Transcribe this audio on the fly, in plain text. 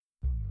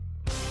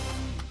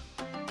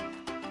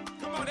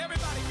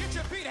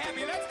feet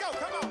happy. Let's go.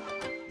 Come on.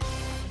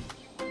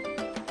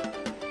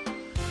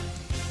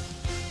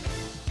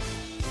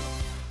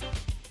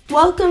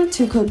 Welcome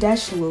to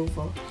Kodesh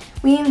Louisville.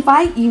 We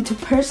invite you to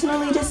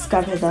personally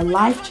discover the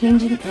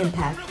life-changing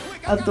impact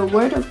of the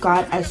Word of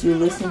God as you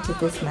listen to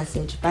this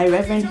message by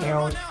Reverend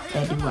Harold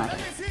Beduwada.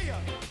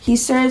 He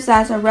serves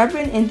as a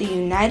reverend in the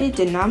United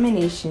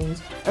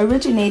Denominations,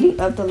 originating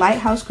of the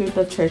Lighthouse Group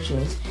of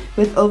Churches,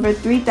 with over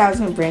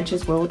 3,000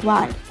 branches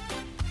worldwide.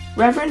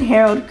 Reverend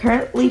Harold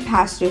currently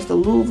pastors the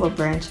Louisville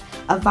branch,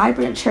 a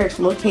vibrant church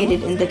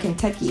located in the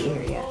Kentucky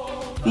area.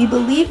 We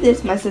believe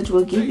this message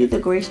will give you the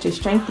grace to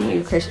strengthen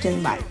your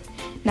Christian life.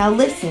 Now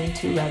listen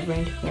to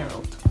Reverend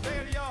Harold.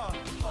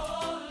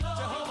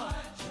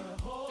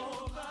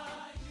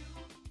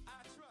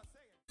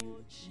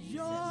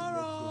 You're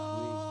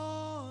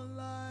all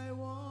I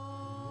want.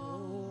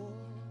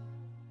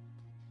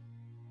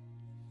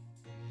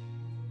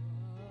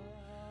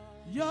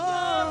 You're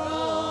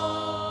all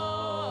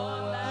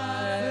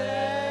I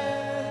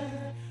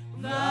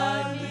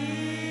ever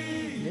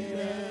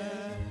needed.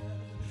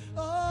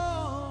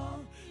 Oh,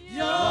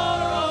 you're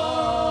all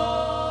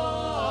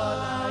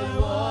I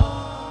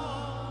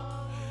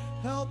want.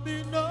 Help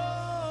me know.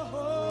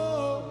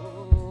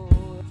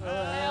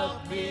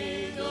 Help me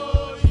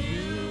know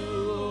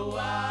you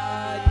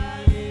are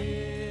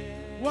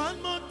here. One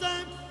more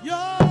time. You're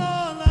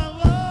all I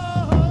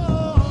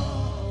want.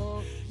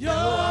 You're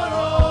all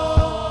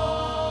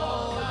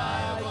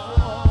I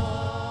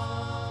want.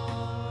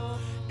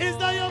 Is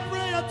that your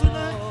prayer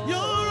tonight? You're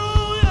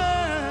all,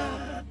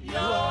 yeah.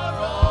 You're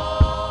all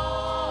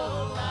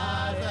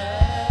I've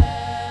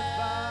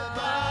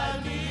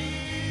ever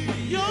need.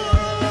 You're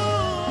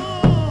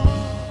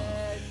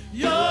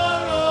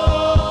all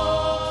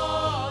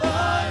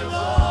I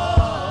want.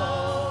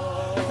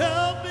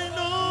 Help me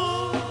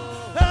know,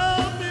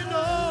 help me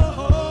know,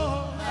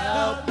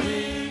 help me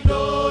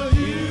know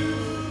you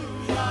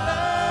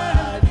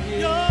are here.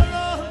 You're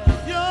all,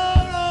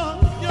 you're all,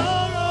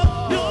 you're all,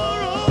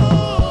 you're all,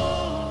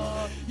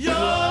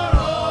 you're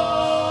all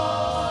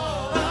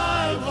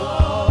I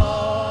want.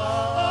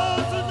 Oh,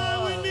 tonight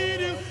we need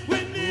you, we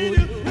need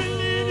you, we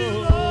need you,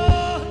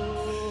 Lord.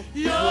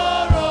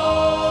 You're all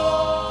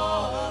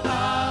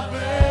I've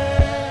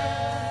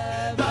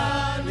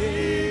ever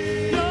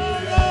need.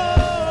 You're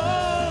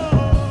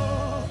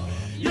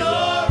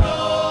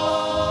all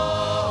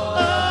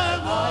I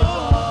want.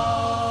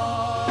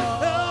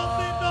 Help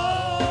me know,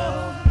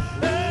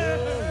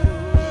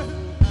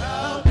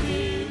 help me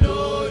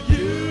know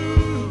you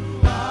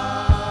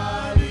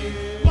are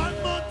here. One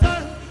more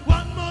time,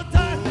 one more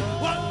time,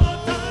 one more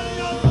time.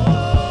 You're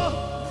all,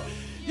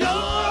 you're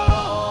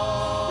all,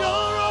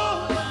 you're all,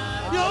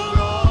 you're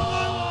all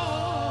I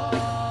want.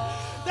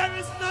 There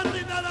is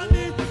nothing that I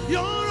need.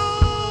 You're all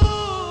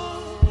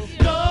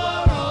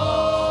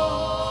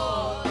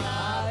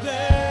I've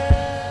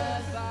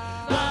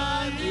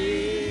ever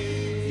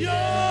need.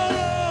 You're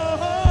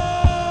all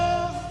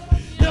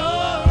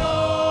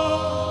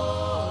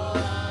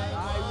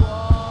I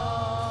want.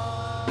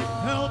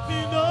 Help me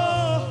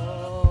know,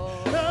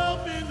 help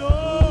me know,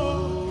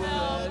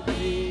 help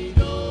me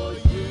know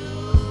you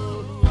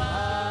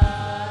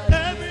are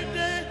every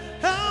day.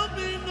 Help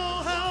me know,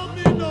 help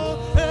me know,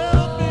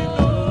 help me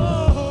know,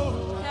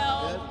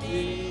 help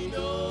me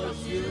know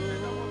you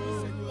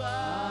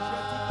are.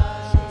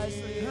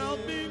 Help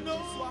me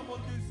know.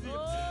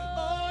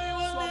 Oh, you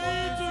are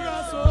near to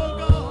us, oh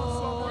God.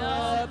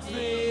 Help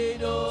me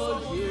know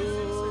you.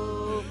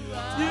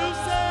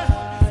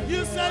 You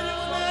said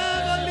you'll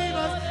never leave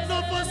us,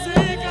 nor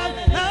forsake us.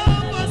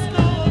 Help us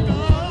now,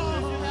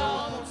 God.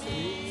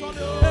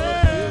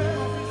 Hey.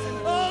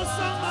 Oh,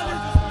 somebody,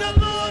 the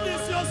Lord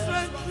is your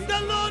strength. The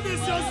Lord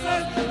is your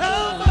strength.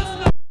 Help us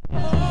now.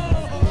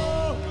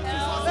 Oh,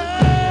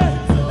 hey,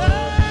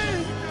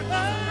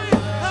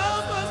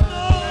 help us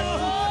now.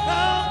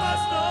 Help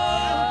us now.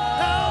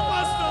 Help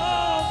us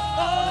now.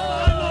 Oh,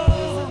 my Lord.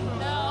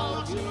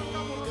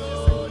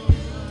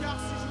 Car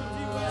si je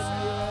dis oui,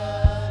 Seigneur,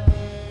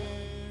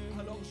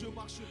 alors je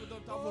marcherai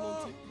dans ta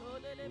volonté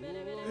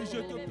et je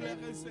te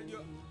plairai,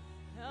 Seigneur.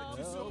 Et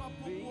tu seras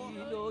pour moi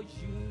et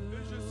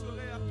je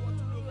serai à toi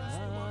tout le reste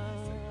de ma vie,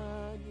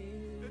 Seigneur.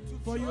 Et tu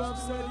For you have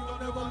said you will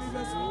never leave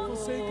us nor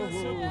forsake us.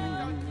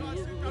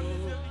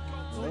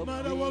 No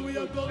matter what we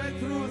are going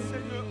through,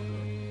 Seigneur,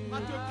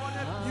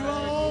 you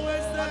are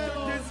always there.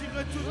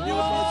 You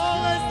are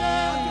always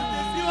there.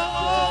 You are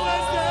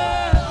always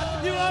there.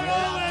 You are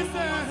always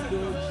there.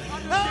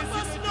 Help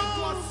us now.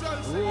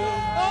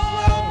 Oh,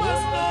 help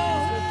us now.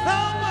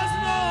 Help us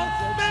now.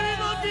 May we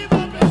not give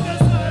up in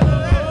this life.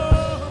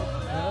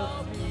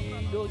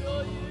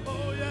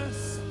 Oh, yes.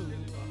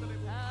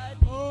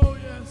 Oh,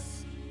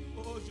 yes.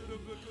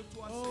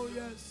 Oh,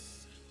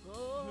 yes.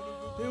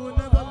 He will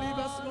never leave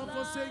us nor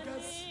forsake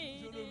us.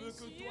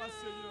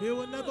 He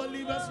will never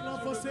leave us nor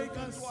forsake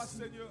us.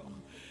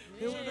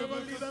 He will never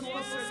leave us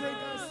nor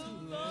forsake us.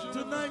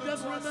 Tonight,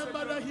 just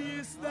remember that He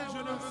is there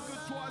with us.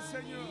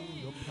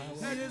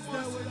 He is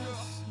there with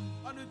us.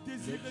 à ne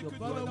désirer que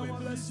toi Father, dans we ma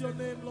bless vie, your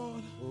name,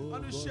 Lord. à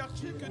ne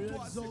chercher que We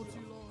toi, exalt you,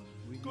 Seigneur. Lord.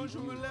 Quand je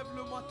me lève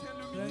le matin,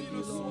 le Thank midi, you,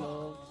 le soir,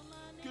 Lord.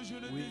 que je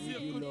ne We désire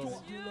need you, que Lord. toi,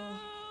 Thank you, Lord.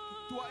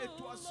 toi et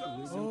toi seul.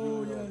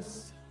 Oh,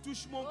 yes.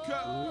 Touche mon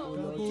cœur,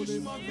 Kabodi touche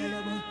ma vie.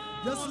 Mandalaba.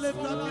 Just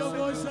lift up your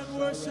voice and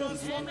worship.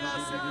 Transforme-la,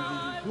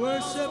 Seigneur.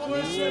 Worship,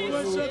 worship,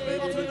 worship Him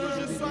Afin que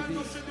je tonight. sois un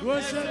objet de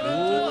Worship Him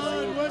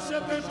tonight,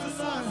 worship Him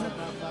tonight.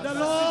 The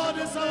Lord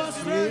is our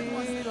strength.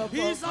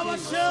 He's our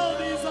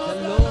shield, He's our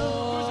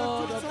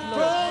banner.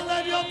 Oh,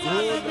 let your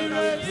banner be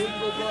raised.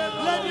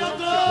 Let your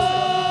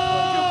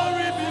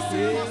glory be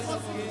seen.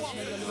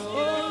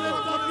 Oh,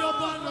 lift up your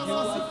banner,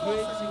 Lord.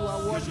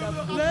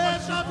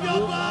 Lift up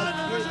your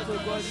banner.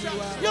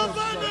 Your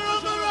banner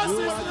over us is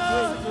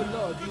love.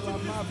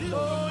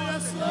 Oh,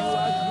 yes,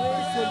 Lord.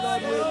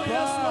 Oh,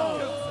 yes,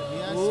 Lord.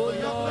 Oh Lord,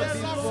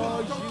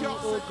 before you,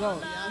 oh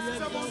God,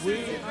 we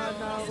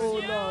honor, oh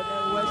Lord,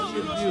 and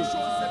worship you.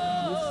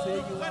 We say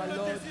you are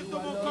Lord, you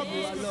are Lord,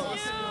 you are Lord.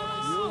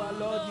 You are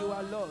Lord, you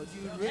are Lord.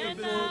 You reign,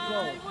 oh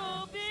God.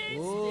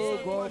 Oh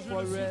God,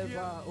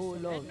 forever, oh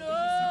Lord.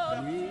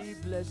 We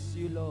bless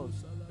you, Lord.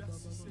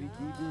 We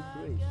give you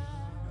praise.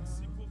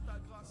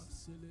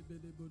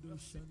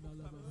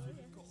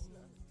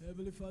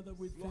 Heavenly Father,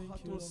 we Gloire à thank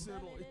you, ton Lord.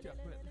 Saint-Nom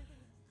éternel.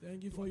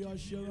 Thank you for your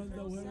assurance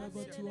that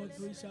wherever two or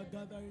three shall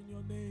gather in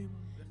your name,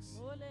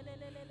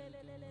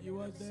 you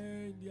are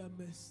there in their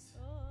midst.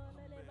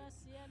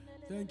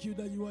 Thank you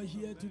that you are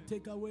here to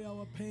take away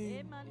our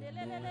pain.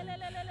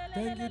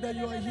 Thank you that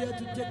you are here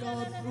to take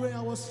away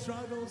our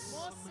struggles,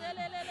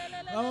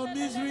 our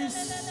miseries.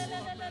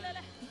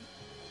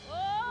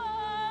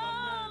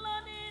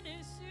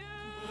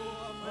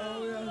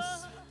 Oh,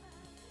 yes.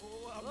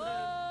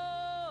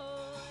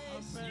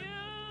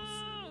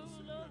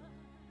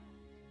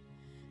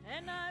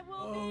 And I will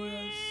Oh, be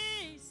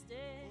yes. still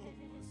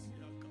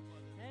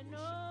and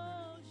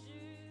know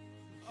you.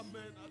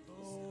 Amen. à ton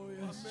Oh,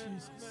 Seigneur. yes, Amen,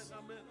 Jesus.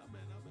 amen,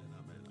 amen, amen,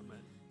 amen,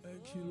 amen.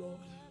 Thank you, Lord.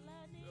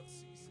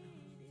 Merci,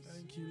 Seigneur.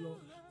 Thank you,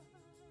 Lord.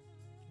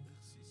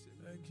 Merci,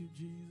 Seigneur. Thank you,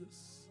 Jesus.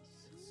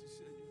 Merci,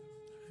 Seigneur.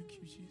 Thank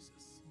you,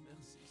 Jesus.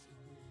 Merci,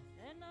 Seigneur.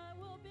 And I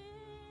will be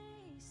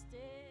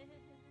still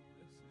Merci,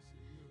 Seigneur.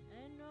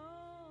 and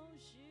know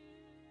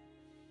you.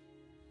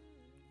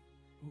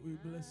 We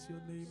bless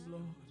your name,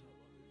 Lord.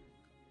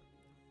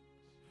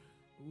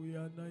 We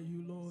honor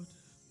you, Lord.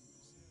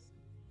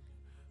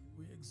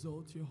 We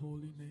exalt your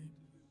holy name.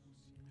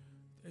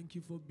 Thank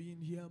you for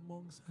being here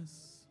amongst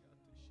us.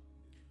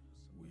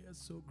 We are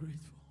so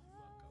grateful.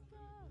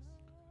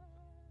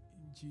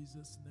 In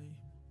Jesus' name.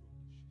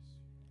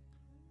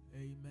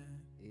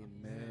 Amen.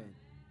 Amen.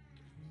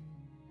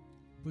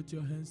 Put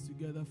your hands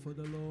together for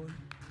the Lord.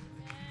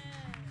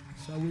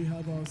 Shall we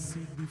have our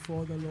seat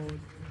before the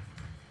Lord?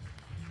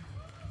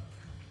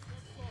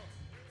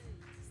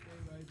 Stay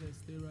right there,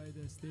 stay right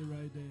there, stay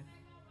right there.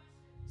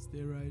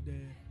 Stay right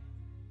there.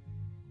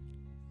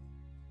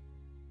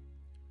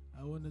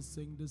 I want to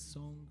sing this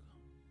song.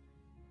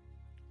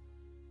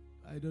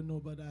 I don't know,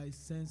 but I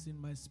sense in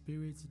my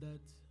spirit that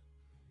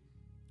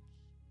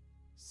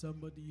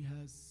somebody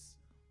has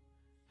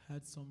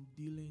had some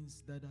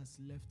dealings that has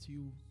left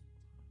you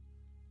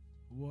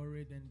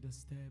worried and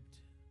disturbed.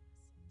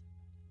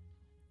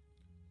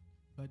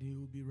 But He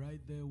will be right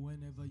there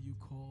whenever you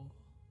call.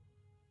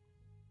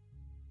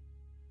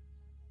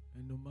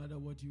 And no matter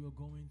what you are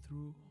going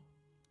through,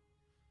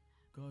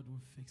 God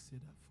will fix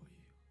it up for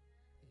you.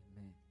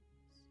 Amen.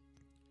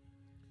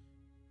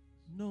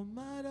 No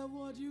matter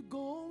what you're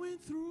going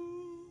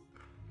through,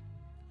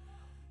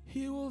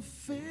 He will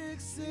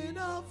fix it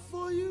up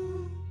for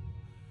you.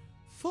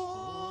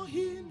 For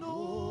He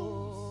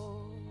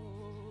knows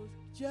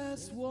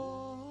just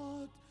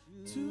what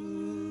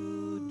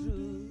to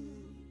do.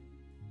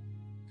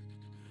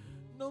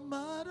 No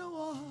matter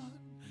what,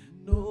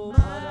 no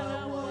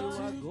matter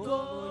what you're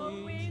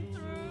going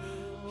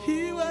through,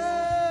 He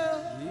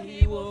will.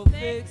 He will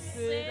fix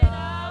it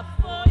up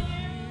for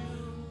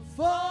you.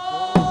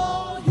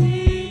 For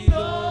He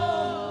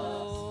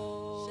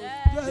knows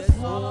just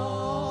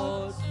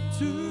what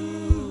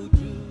to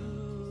do.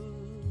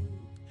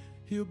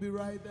 He'll be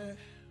right there.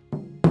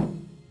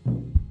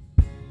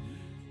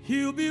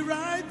 He'll be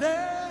right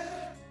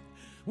there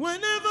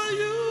whenever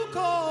you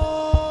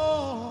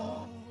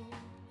call.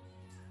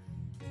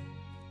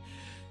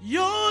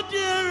 Your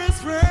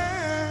dearest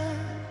friend,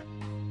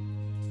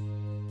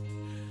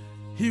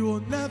 He will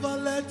never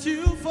let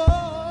you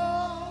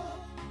fall.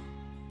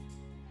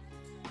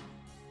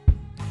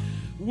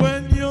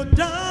 When you're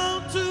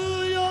down to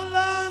your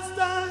last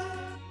time,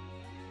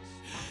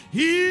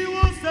 He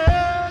will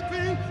set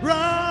me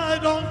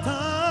right on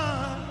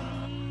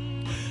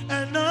time.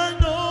 And I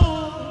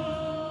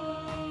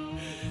know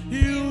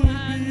He'll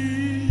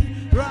be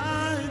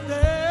right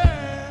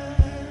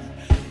there.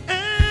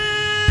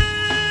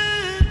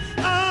 And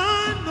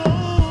I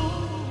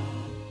know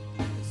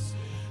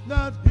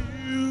that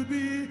He'll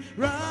be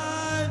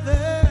right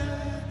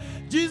there.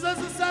 Jesus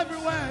is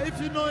everywhere. If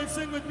you know it,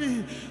 sing with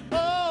me.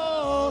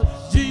 Oh,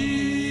 Jesus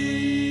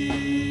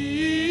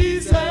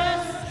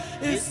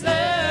is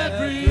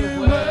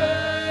everywhere.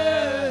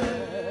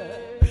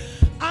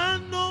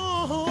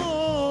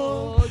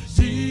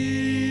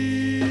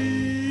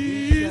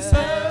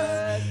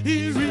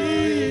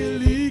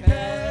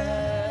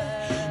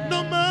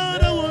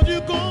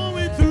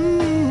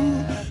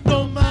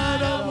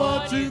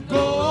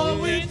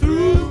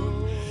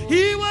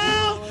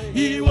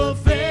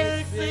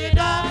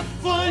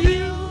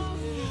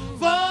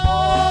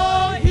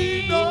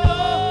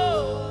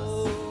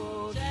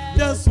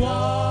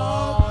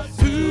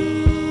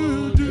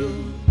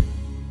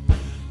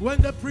 When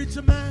the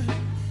preacher man,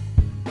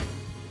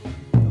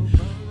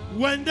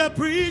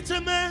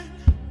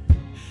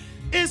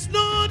 is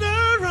not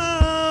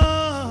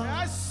around,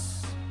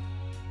 Yes.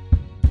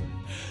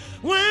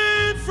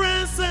 when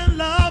friends and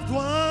loved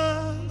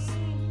ones,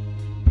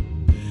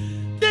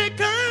 they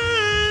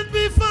can't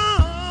be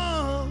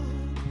found,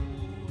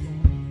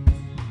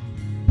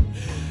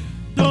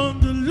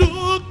 don't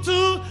look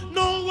to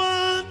no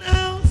one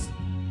else.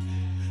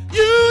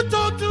 You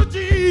talk to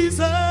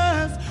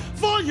Jesus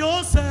for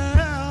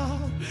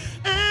yourself,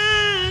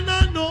 and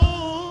I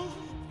know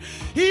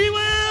He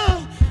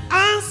will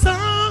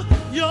answer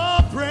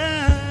your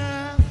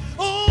prayer.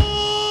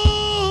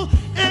 Oh,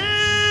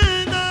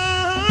 and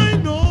I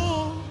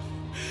know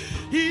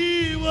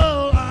He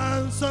will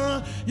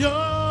answer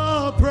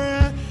your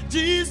prayer.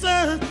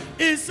 Jesus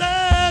is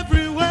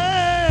everywhere.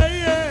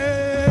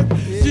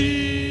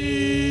 Jesus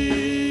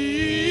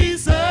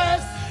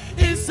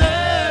is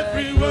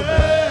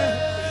everywhere.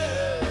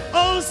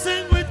 Oh,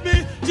 sing with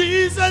me.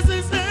 Jesus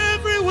is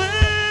everywhere.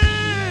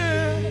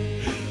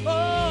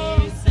 Oh,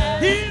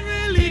 He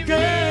really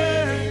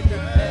cares.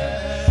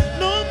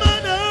 No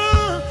matter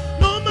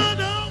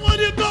what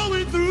you're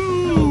going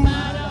through,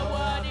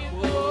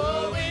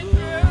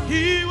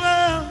 He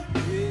will.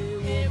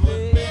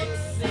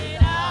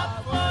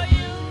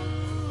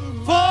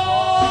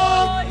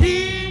 For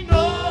He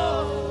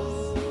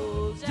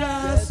knows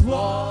just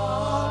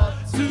what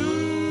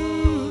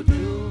to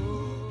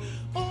do.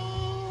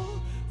 Oh,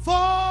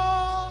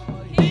 for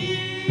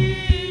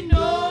He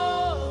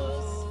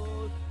knows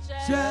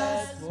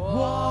just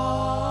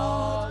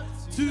what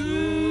to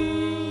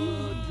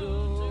do.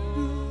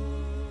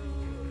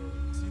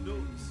 He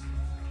knows.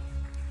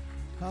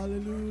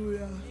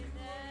 Hallelujah.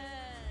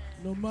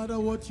 No matter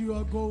what you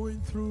are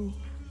going through,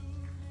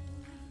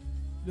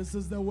 this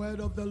is the word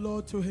of the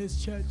Lord to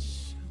His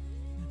church.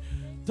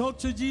 Talk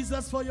to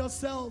Jesus for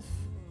yourself.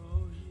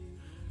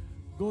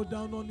 Go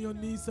down on your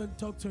knees and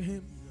talk to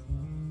Him.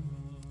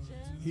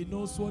 He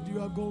knows what you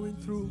are going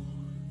through.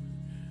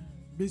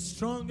 Be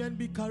strong and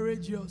be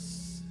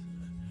courageous.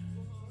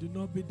 Do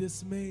not be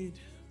dismayed.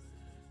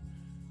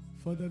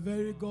 For the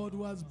very God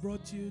who has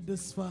brought you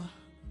this far,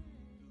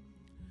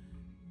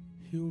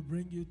 He will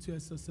bring you to a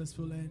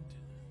successful end.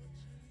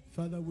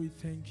 Father, we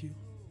thank you.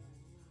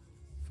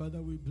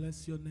 Father, we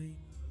bless your name.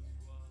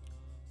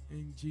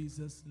 In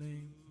Jesus'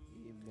 name.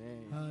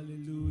 Amen.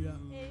 Hallelujah.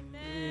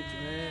 Amen.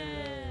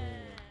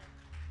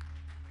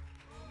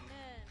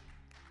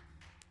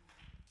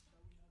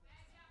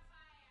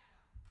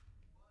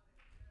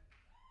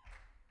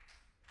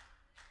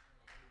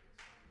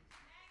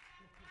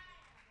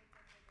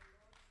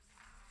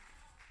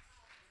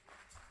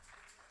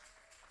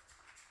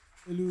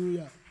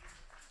 Hallelujah.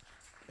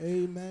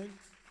 Amen.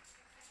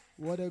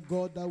 What a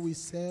God that we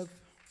serve.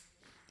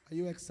 Are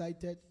you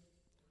excited?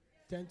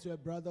 Turn to a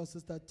brother or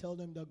sister. Tell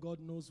them that God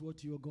knows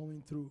what you are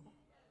going through.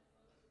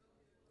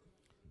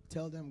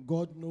 Tell them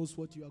God knows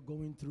what you are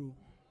going through.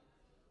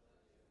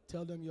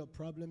 Tell them your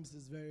problems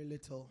is very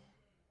little.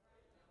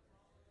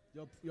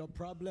 Your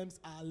problems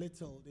are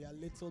little. They are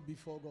little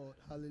before God.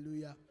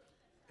 Hallelujah.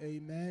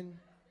 Amen.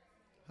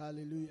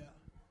 Hallelujah.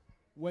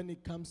 When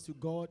it comes to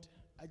God,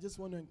 I just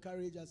want to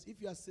encourage us.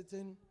 If you are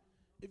sitting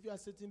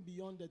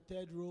beyond the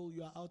third row,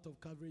 you are out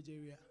of coverage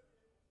area.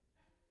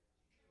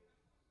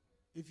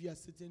 If you are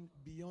sitting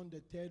beyond the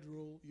third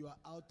row, you are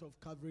out of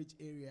coverage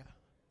area.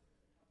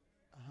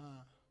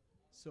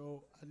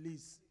 So at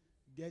least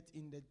get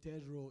in the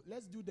third row.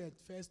 Let's do the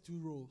first two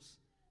rows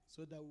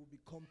so that we'll be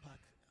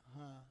compact.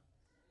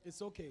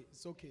 It's okay.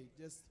 It's okay.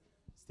 Just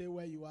stay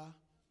where you are.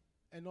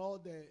 And all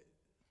the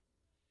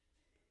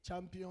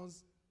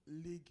Champions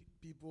League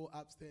people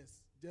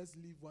upstairs, just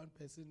leave one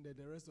person there.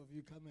 The rest of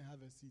you come and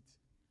have a seat.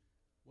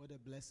 What a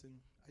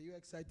blessing. Are you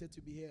excited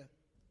to be here?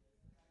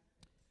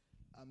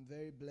 I'm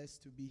very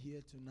blessed to be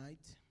here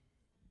tonight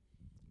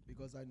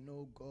because I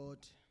know God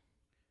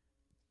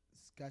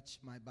has got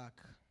my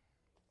back.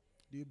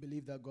 Do you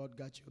believe that God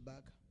got your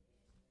back?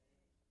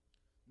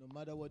 No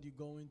matter what you're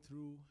going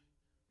through,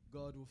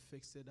 God will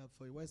fix it up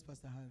for you. Where's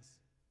Pastor Hans?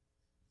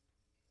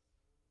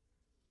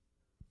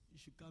 You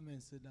should come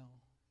and sit down.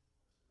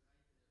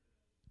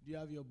 Do you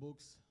have your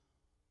books?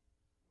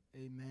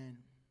 Amen.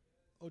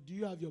 Or do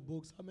you have your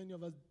books? How many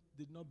of us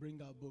did not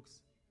bring our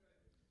books?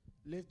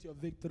 Lift your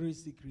victory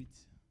secret.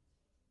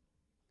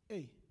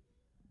 Hey,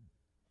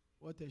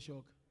 what a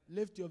shock.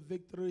 Lift your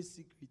victory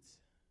secret.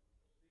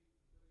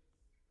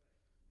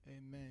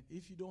 Amen.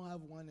 If you don't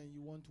have one and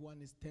you want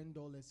one, it's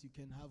 $10. You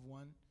can have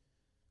one.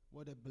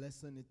 What a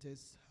blessing it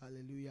is.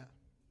 Hallelujah.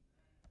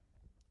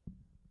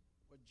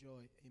 What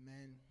joy.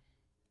 Amen.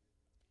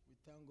 We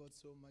thank God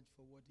so much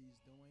for what He is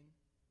doing.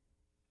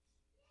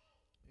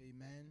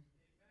 Amen.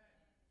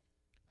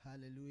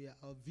 Hallelujah.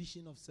 Our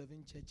vision of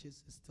 7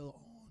 churches is still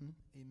on.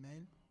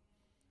 Amen.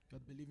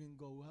 God believing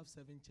God. We have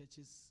 7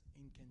 churches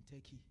in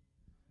Kentucky.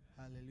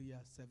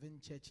 Hallelujah. 7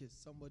 churches.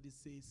 Somebody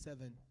say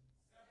 7.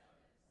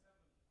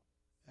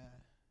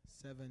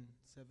 7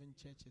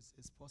 churches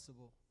is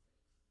possible.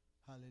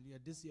 Hallelujah.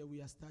 This year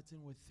we are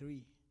starting with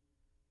 3.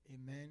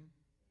 Amen.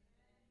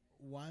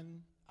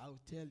 1, I'll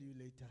tell you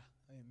later.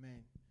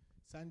 Amen.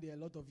 Sunday, a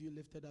lot of you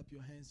lifted up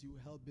your hands. You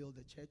will help build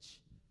the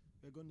church.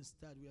 We're going to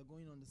start. We are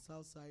going on the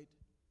south side.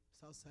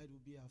 South side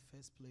will be our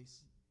first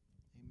place.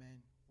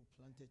 Amen. We'll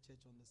plant a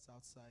church on the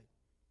south side.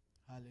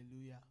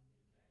 Hallelujah.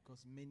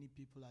 Because many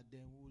people are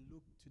there. We'll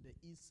look to the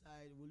east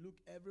side. We'll look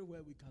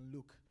everywhere we can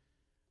look.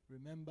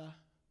 Remember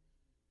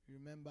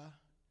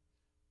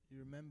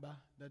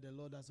that the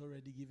Lord has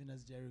already given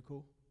us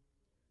Jericho.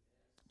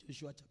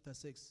 Joshua chapter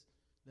 6.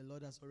 The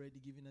Lord has already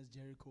given us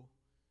Jericho.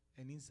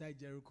 And inside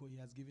Jericho, he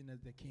has given us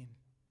the king.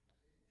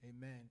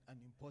 Amen. An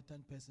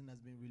important person has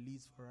been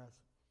released for us.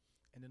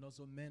 And then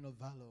also men of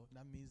valor.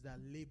 That means that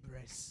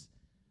laborers,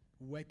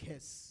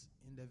 workers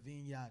in the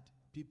vineyard,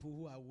 people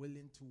who are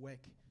willing to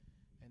work.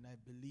 And I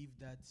believe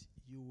that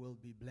you will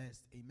be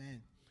blessed.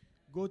 Amen.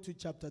 Go to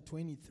chapter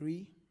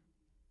 23.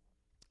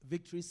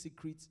 Victory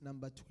Secrets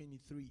number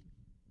 23.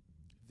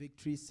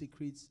 Victory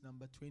Secrets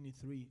number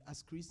 23.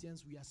 As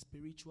Christians, we are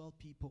spiritual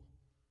people.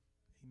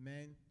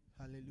 Amen.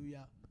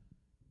 Hallelujah.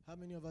 How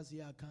many of us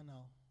here are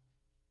carnal?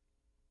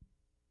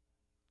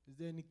 Is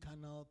there any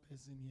carnal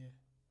person here?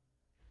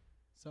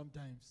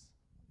 Sometimes.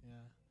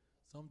 Yeah.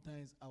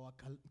 Sometimes our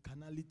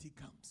carnality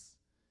comes.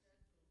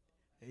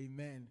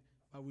 Amen.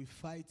 But we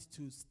fight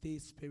to stay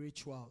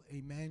spiritual.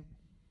 Amen.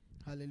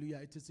 Hallelujah.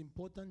 It is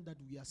important that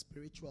we are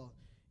spiritual.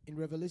 In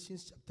Revelation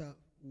chapter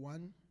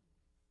 1,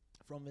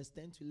 from verse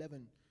 10 to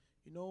 11,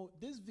 you know,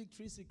 this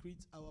victory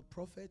secret, our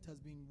prophet has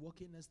been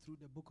walking us through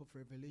the book of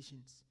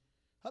Revelations.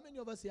 How many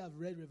of us here have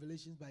read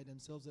Revelations by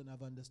themselves and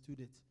have understood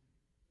it?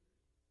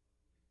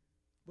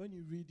 When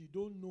you read, you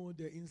don't know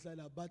the inside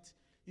out. But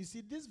you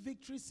see, this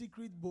victory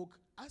secret book,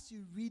 as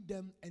you read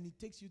them and it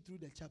takes you through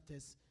the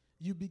chapters,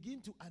 you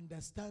begin to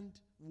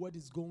understand what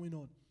is going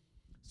on.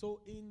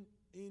 So in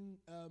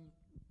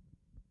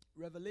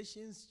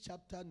Revelations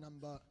chapter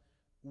number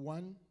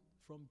 1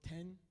 from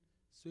 10,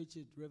 switch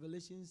it.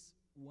 Revelations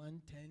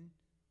 1:10.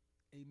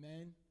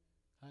 Amen.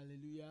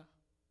 Hallelujah.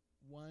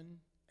 1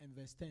 and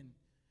verse 10.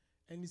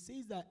 And it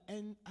says that,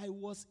 and I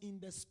was in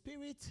the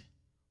spirit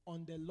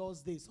on the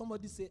Lord's day.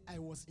 Somebody say, I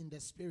was in the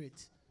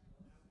spirit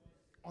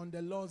on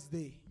the Lord's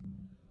day.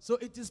 So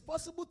it is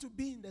possible to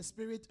be in the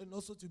spirit and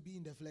also to be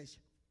in the flesh.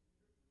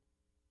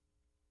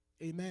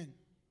 Amen.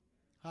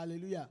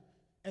 Hallelujah.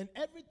 And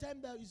every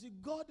time that you see,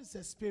 God is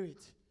a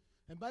spirit.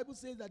 And Bible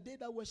says that they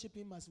that worship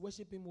him must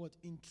worship him what?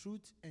 In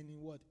truth and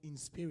in what? In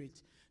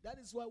spirit. That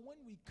is why when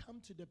we come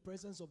to the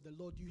presence of the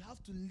Lord, you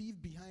have to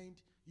leave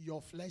behind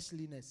your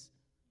fleshliness.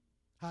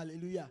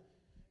 Hallelujah.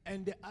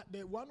 And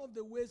one of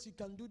the ways you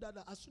can do that,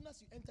 as soon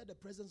as you enter the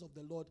presence of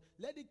the Lord,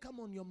 let it come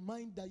on your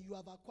mind that you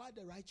have acquired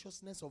the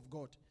righteousness of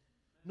God.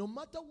 No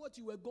matter what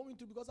you were going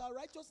through, because our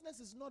righteousness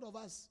is not of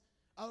us.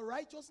 Our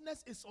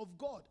righteousness is of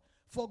God.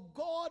 For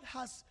God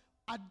has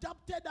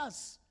adopted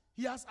us.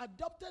 He has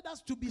adopted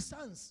us to be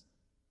sons.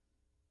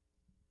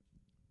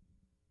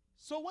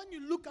 So when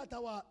you look at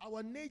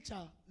our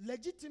nature,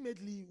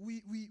 legitimately,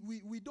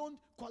 we don't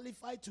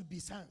qualify to be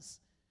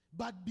sons.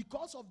 But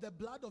because of the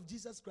blood of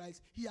Jesus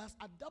Christ, he has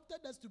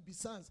adopted us to be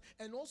sons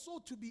and also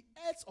to be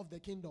heirs of the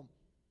kingdom.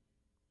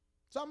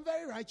 So I'm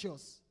very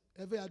righteous.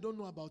 I don't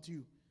know about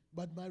you,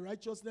 but my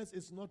righteousness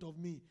is not of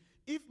me.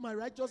 If my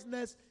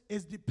righteousness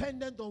is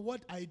dependent on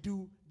what I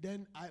do,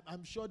 then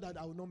I'm sure that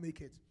I will not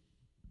make it.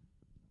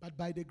 But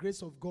by the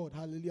grace of God,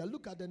 hallelujah,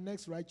 look at the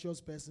next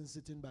righteous person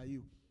sitting by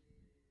you.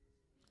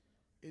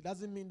 It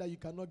doesn't mean that you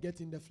cannot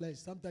get in the flesh.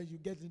 Sometimes you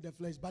get in the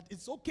flesh, but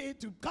it's okay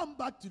to come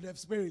back to the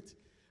spirit.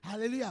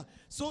 Hallelujah.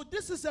 So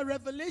this is a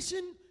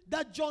revelation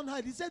that John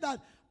had. He said that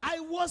I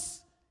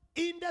was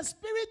in the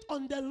spirit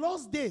on the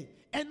Lord's day,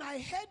 and I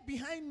heard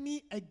behind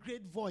me a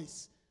great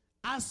voice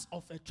as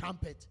of a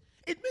trumpet.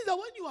 It means that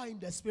when you are in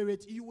the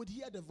spirit, you would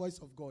hear the voice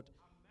of God.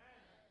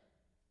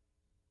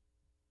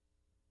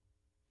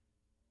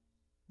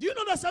 Do you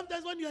know that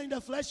sometimes when you are in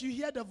the flesh, you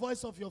hear the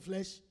voice of your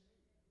flesh?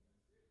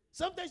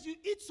 Sometimes you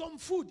eat some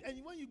food,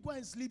 and when you go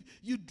and sleep,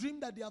 you dream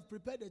that they have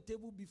prepared a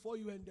table before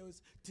you, and there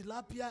was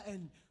tilapia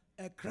and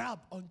a crab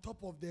on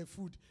top of their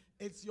food.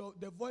 It's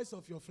the voice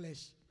of your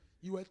flesh.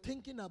 You were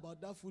thinking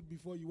about that food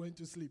before you went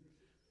to sleep.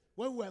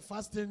 When we were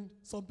fasting,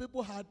 some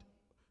people had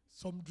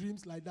some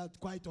dreams like that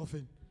quite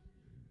often.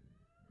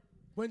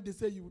 When they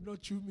say you will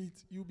not chew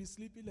meat, you'll be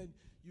sleeping and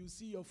you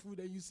see your food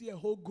and you see a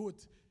whole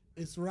goat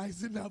is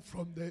rising up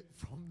from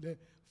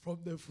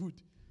the food.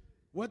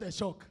 What a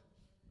shock.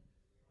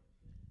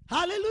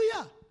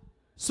 Hallelujah.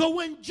 So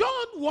when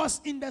John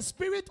was in the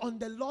spirit on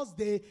the Lord's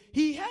day,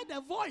 he heard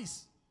a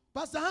voice.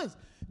 Pastor Hans,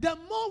 the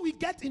more we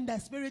get in the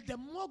spirit, the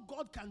more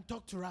God can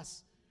talk to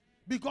us.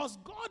 Because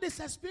God is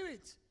a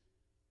spirit.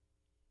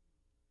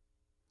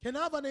 Can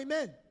I have an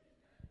amen?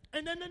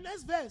 And then the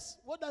next verse,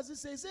 what does it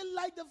say? It says,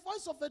 like the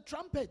voice of a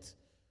trumpet.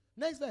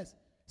 Next verse.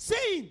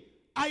 Saying,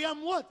 I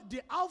am what?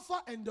 The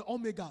Alpha and the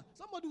Omega.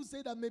 Somebody will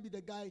say that maybe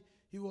the guy,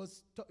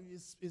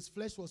 his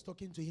flesh was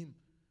talking to him.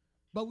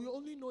 But we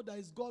only know that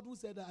it's God who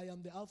said that I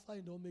am the Alpha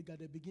and the Omega,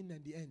 the beginning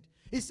and the end.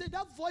 He said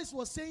that voice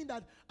was saying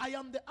that I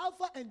am the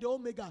Alpha and the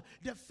Omega,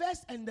 the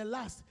first and the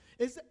last.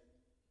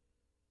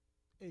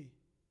 Hey,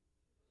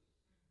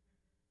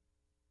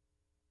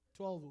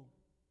 12.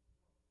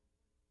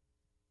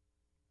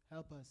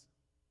 Help us.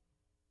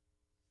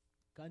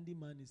 Candy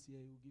man is here.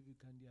 He will give you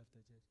candy after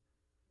church.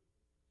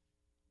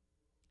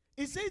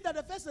 It says that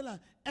the first line,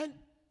 and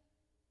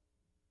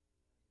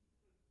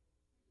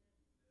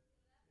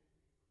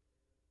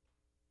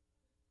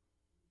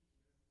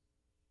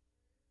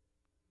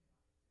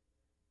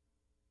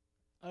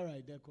all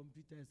right, the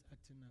computer is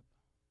acting up.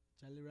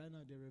 Charlie, right now,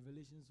 the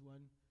Revelations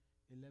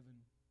 1:11.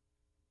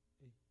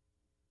 Hey.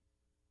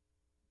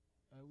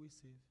 Are we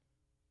safe?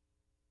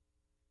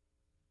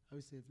 Are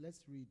we safe?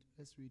 Let's read.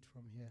 Let's read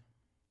from here.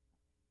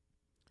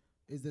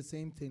 It's the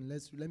same thing.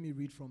 Let me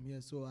read from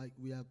here so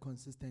we are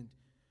consistent.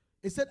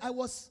 It said, I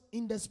was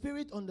in the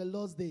Spirit on the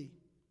Lord's day,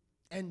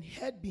 and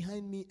heard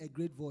behind me a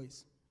great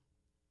voice,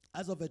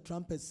 as of a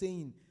trumpet,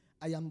 saying,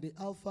 I am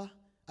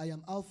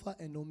Alpha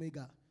and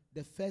Omega,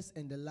 the first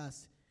and the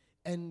last.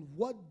 And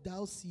what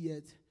thou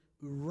seest,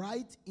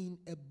 write in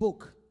a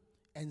book,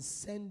 and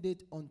send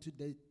it unto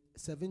the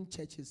 7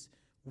 churches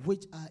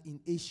which are in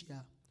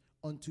Asia,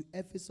 unto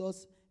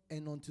Ephesus,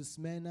 and unto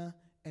Smyrna,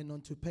 and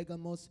unto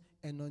Pergamos,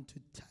 and unto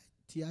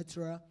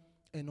Thyatira,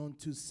 and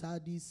unto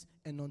Sardis,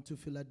 and unto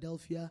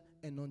Philadelphia,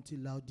 and unto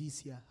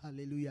Laodicea.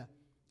 Hallelujah.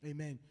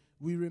 Amen.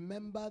 We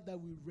remember that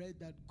we read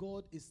that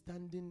God is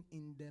standing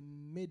in the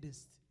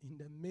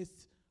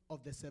midst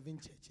of the 7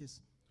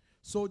 churches.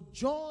 So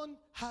John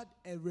had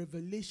a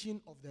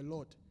revelation of the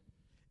Lord.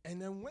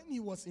 And then when he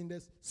was in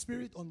the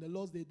Spirit on the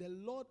Lord's day, the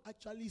Lord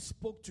actually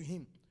spoke to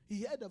him.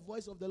 He heard the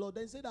voice of the Lord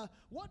and said that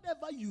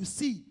whatever you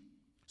see.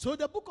 So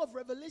the book of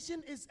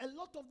Revelation is a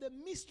lot of the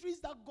mysteries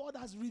that God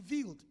has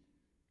revealed.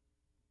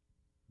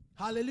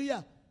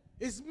 Hallelujah.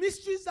 It's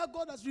mysteries that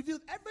God has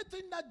revealed.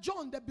 Everything that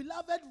John, the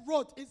beloved,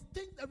 wrote is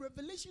a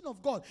revelation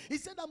of God. He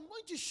said, I'm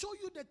going to show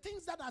you the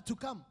things that are to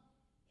come.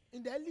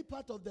 In the early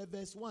part of the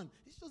verse 1,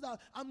 it shows that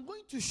I'm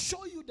going to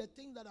show you the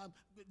things that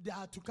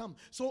are to come.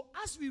 So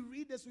as we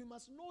read this, we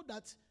must know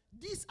that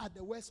these are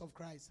the words of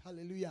Christ.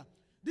 Hallelujah.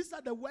 These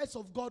are the words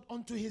of God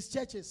unto his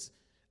churches.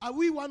 Are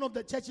we one of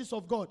the churches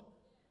of God?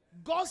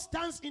 God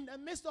stands in the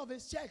midst of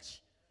his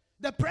church.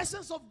 The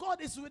presence of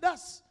God is with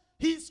us.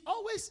 He's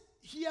always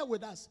here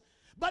with us.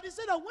 But he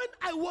said that when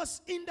I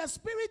was in the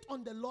Spirit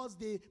on the Lord's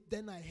day,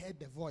 then I heard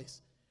the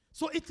voice.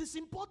 So it is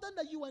important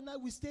that you and I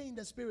will stay in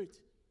the Spirit.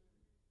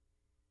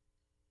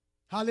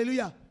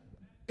 Hallelujah.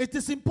 It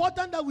is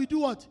important that we do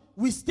what?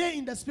 We stay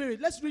in the Spirit.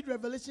 Let's read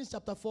Revelation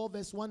chapter 4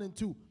 verse 1 and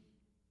 2.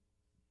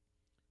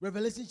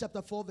 Revelation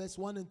chapter 4 verse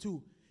 1 and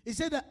 2. It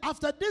said that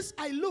after this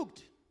I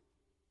looked,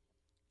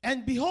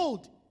 and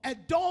behold, a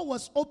door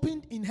was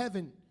opened in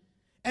heaven.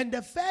 And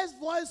the first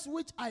voice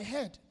which I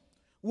heard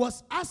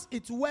was as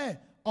it were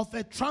of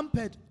a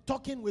trumpet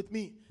talking with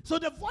me. So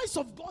the voice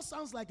of God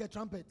sounds like a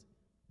trumpet.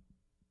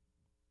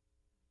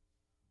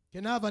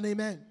 Can I have an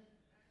amen?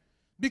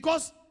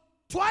 Because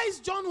twice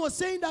John was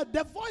saying that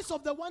the voice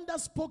of the one that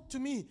spoke to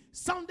me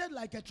sounded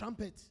like a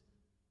trumpet.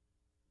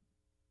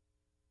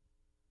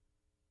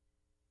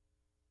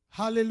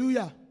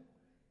 Hallelujah.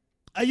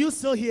 Are you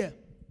still here?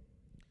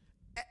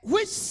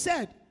 Which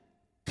said,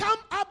 come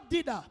up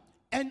thither,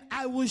 and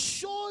I will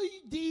show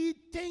thee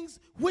things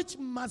which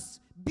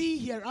must be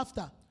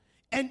hereafter.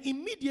 And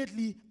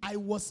immediately I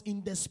was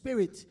in the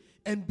Spirit,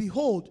 and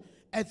behold,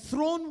 a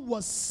throne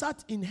was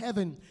set in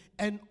heaven,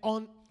 and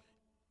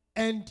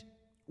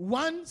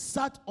one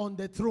sat on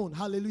the throne.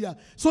 Hallelujah.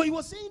 So he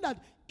was saying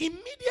that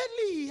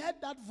immediately he heard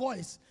that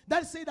voice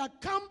that said that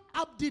come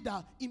up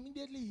thither.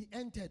 Immediately he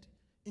entered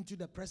into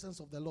the presence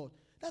of the Lord.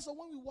 That's why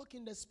when we walk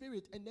in the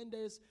Spirit and then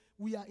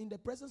we are in the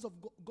presence of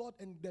God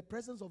and the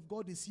presence of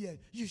God is here,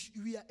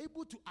 we are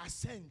able to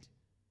ascend.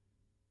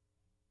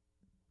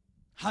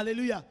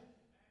 Hallelujah.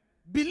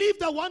 Believe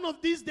that one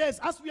of these days,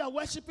 as we are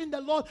worshiping the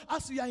Lord,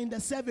 as we are in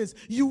the service,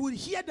 you will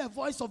hear the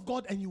voice of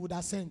God and you would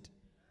ascend.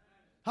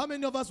 How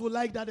many of us would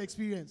like that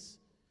experience?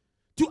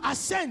 To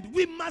ascend,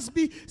 we must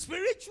be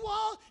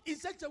spiritual in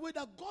such a way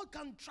that God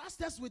can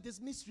trust us with his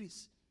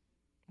mysteries.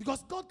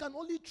 Because God can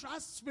only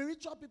trust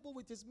spiritual people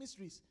with his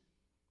mysteries.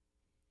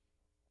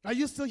 Are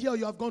you still here or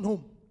you have gone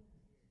home?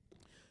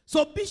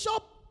 So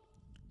Bishop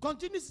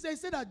continues to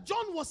say that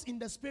John was in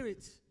the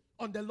Spirit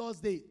on the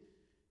Lord's day.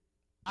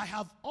 I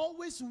have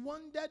always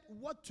wondered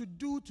what to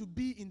do to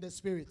be in the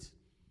Spirit.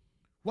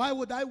 Why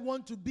would I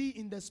want to be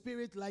in the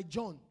Spirit like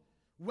John?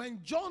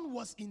 When John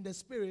was in the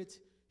Spirit,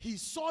 he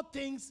saw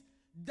things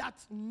that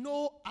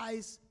no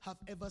eyes have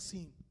ever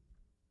seen.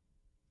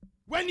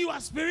 When you are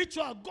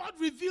spiritual, God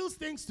reveals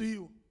things to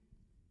you.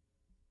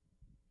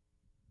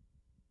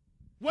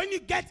 When you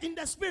get in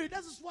the Spirit,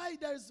 that is why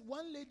there's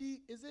one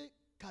lady, is it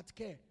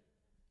Katker?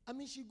 I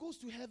mean, she goes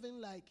to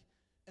heaven like,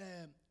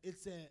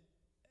 it's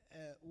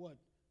what?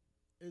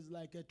 It's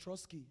like a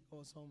Trotsky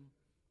or some.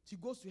 She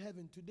goes to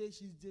heaven. Today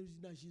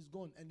she's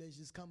gone and then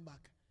she's come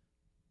back.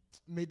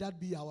 May that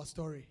be our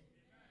story.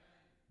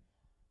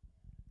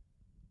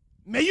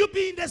 May you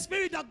be in the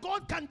Spirit that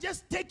God can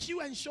just take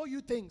you and show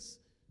you things.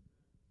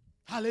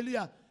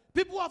 Hallelujah.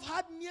 People who have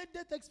had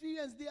near-death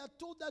experience, they are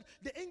told that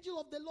the angel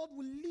of the Lord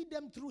will lead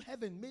them through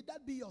heaven. May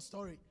that be your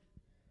story.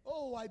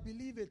 Oh, I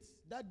believe it.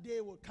 That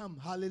day will come.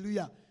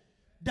 Hallelujah.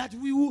 That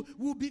we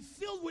will be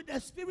filled with the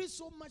Spirit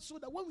so much so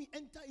that when we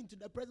enter into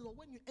the presence, or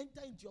when you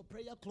enter into your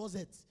prayer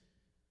closet,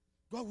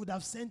 God would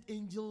have sent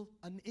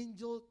an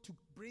angel to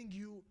bring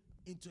you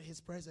into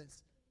his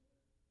presence.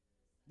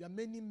 There are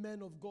many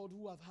men of God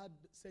who have had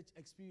such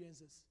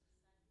experiences.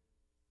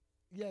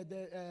 Yeah,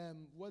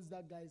 what's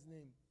that guy's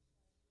name?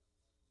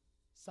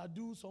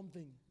 Sadhu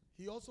something.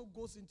 He also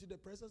goes into the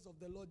presence of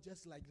the Lord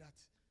just like that.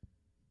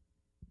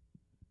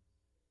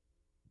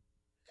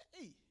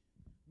 Hey,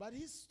 but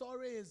his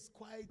story is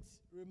quite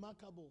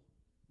remarkable.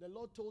 The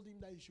Lord told him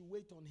that he should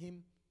wait on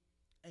him,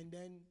 and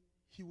then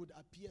he would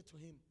appear to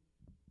him.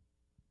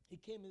 He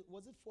came,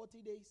 was it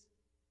 40 days?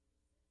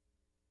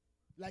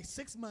 Like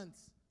 6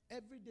 months.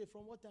 Every day.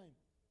 From what time?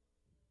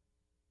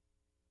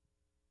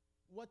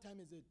 What time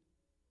is it?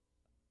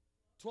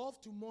 12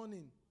 to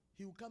morning.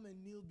 He will come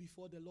and kneel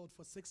before the Lord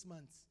for 6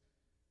 months.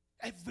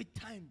 Every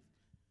time.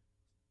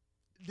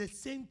 The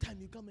same time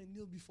you come and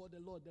kneel before the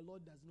Lord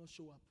does not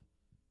show up.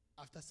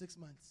 After 6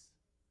 months,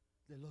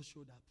 the Lord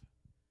showed up.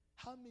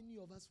 How many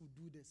of us would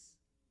do this?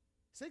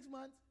 6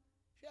 months?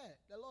 Yeah,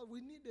 the Lord,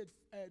 we need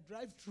a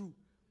drive-through.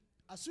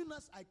 As soon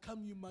as I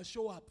come, you must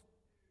show up.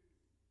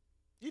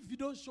 If you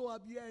don't show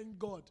up, you ain't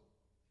God.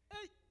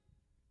 Hey,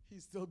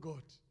 he's still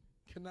God.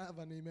 Can I have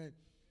an amen?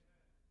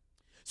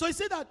 So he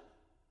said that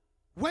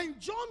when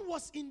John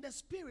was in the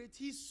Spirit,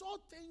 he saw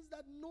things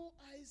that no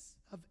eyes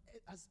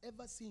has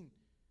ever seen.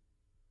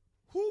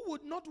 Who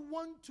would not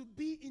want to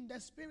be in the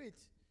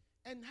Spirit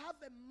and have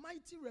a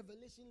mighty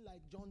revelation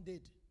like John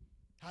did?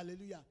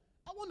 Hallelujah.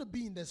 I want to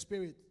be in the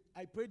Spirit.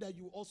 I pray that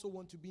you also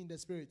want to be in the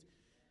Spirit.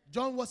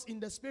 John was in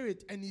the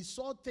Spirit and he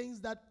saw things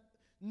that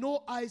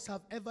no eyes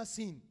have ever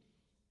seen.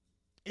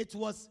 It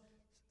was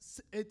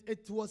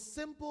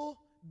simple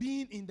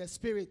being in the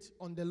Spirit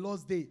on the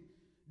Lord's day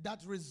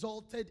that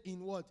resulted in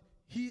what?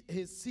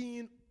 His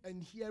seeing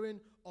and hearing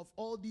of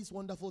all these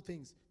wonderful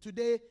things.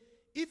 Today,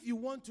 if you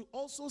want to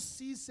also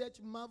see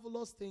such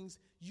marvelous things,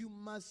 you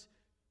must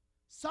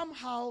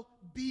somehow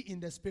be in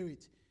the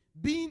Spirit.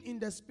 Being in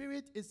the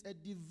Spirit is a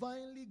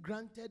divinely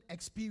granted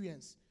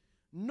experience.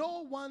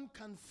 No one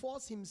can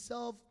force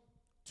himself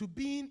to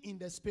being in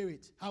the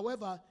Spirit.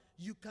 However,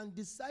 you can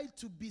decide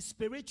to be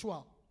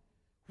spiritual,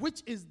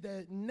 which is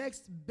the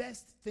next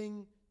best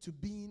thing to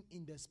being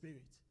in the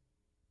Spirit.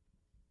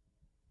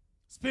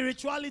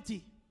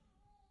 Spirituality.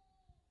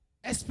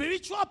 A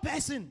spiritual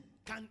person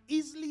can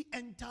easily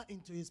enter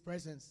into his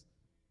presence.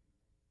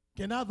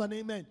 Can I have an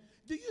amen?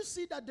 Do you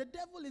see that the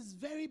devil is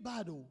very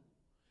bad?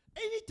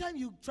 Anytime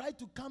you try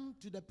to come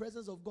to the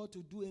presence of God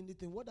to do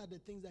anything, what are the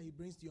things that he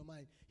brings to your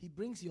mind? He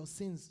brings your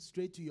sins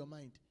straight to your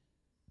mind.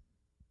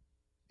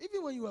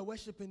 Even when you were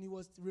worshiping, he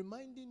was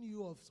reminding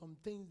you of some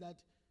things that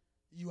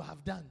you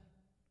have done,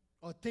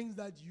 or things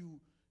that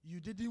you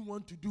didn't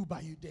want to do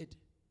but you did.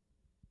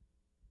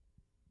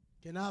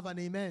 Can I have an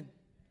amen?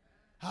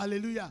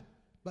 Hallelujah.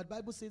 But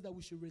Bible says that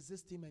we should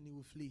resist him and he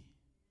will flee.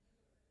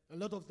 A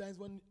lot of times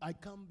when I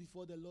come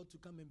before the Lord to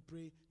come and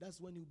pray, that's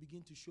when he will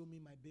begin to show me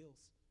my bills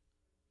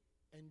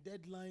and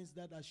deadlines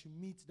that I should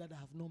meet that I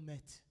have not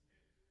met.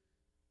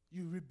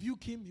 You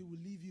rebuke him, he will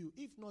leave you.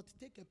 If not,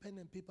 take a pen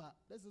and paper.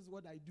 This is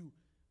what I do.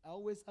 I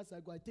always, as I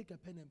go, I take a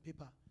pen and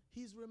paper.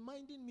 He's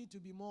reminding me to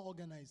be more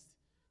organized.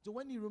 So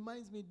when he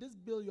reminds me, this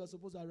bill, you are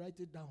supposed to write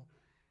it down.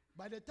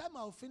 By the time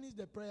I'll finish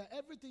the prayer,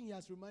 everything he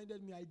has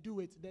reminded me, I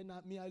do it. Then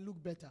I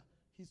look better.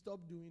 He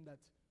stopped doing that.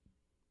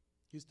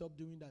 He stopped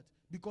doing that.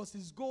 Because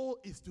his goal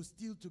is to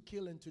steal, to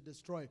kill, and to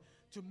destroy.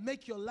 To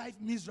make your life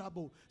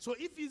miserable. So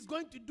if he's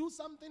going to do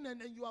something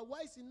and you are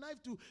wise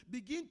enough to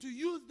begin to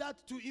use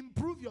that to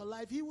improve your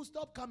life, he will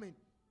stop coming.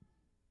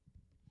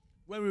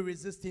 When we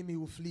resist him, he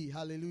will flee.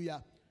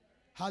 Hallelujah.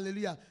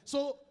 Hallelujah.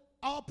 So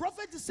our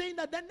prophet is saying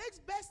that the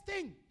next best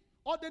thing,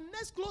 or the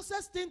next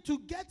closest thing to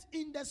get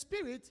in the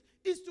Spirit,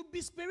 is to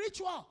be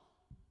spiritual.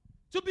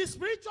 To be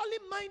spiritually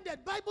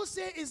minded, Bible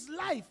says, is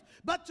life.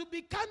 But to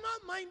be carnal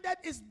minded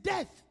is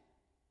death.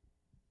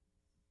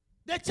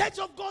 The church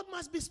of God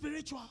must be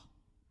spiritual.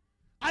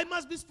 I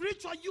must be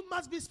spiritual. You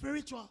must be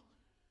spiritual.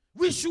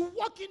 We should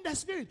walk in the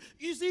Spirit.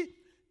 You see,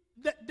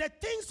 the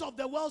things of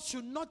the world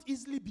should not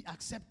easily be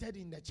accepted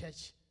in the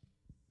church.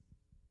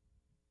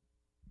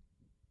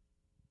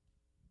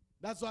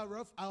 That's why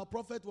our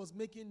prophet was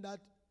making that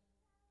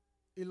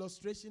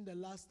illustration the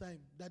last time,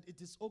 that it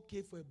is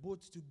okay for a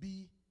boat to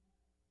be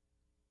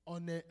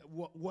on the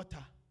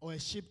water, or a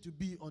ship to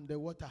be on the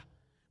water,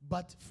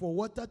 but for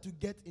water to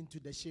get into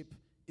the ship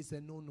is a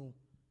no-no.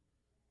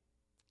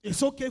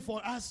 It's okay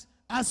for us,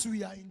 as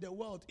we are in the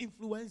world,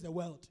 influence the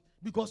world,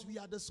 because we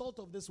are the salt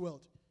of this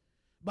world.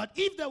 But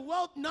if the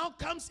world now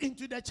comes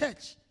into the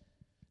church,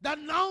 that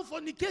now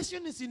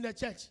fornication is in the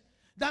church,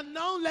 that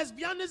now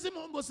lesbianism,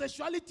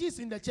 homosexuality is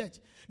in the church,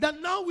 that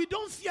now we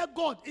don't fear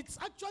God, it's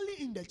actually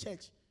in the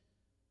church,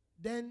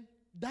 then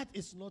that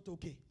is not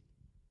okay.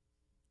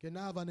 Can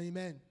I have an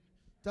amen?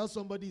 Tell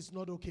somebody it's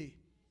not okay.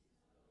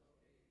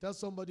 Tell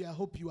somebody, I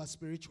hope you are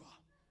spiritual.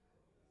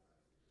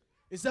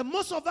 It's that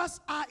most of us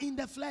are in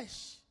the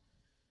flesh.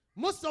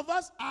 Most of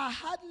us are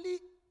hardly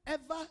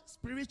ever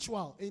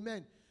spiritual.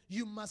 Amen.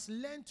 You must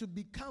learn to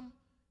become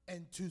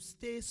and to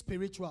stay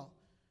spiritual.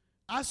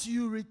 As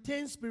you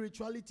retain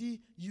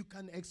spirituality, you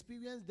can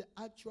experience the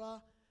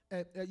actual,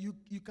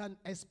 you can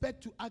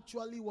expect to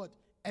actually what?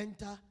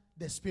 Enter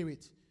the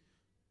spirit.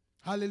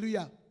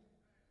 Hallelujah.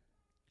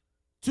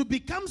 To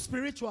become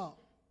spiritual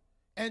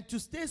and to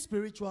stay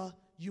spiritual,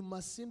 you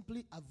must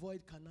simply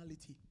avoid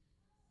carnality.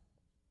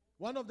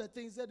 One of the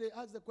things that they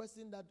ask the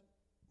question that,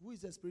 who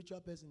is a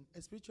spiritual person?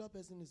 A spiritual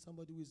person is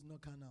somebody who is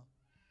not carnal.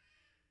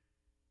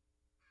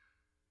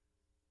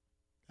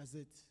 That's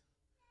it.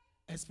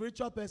 A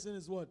spiritual person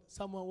is what?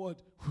 Someone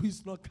what? Who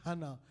is not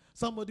carnal.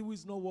 Somebody who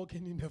is not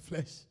walking in the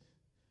flesh.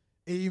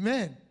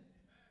 Amen.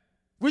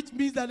 Which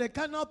means that a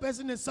carnal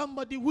person is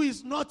somebody who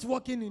is not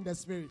walking in the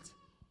spirit.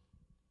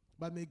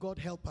 But may God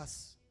help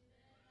us.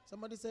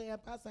 Somebody say, yeah,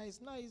 Pastor,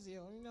 it's not easy.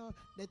 You know,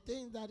 the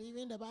things that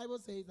even the Bible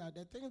says that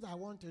the things I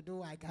want to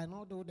do, I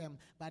cannot do them.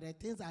 But the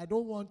things I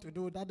don't want to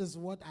do, that is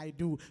what I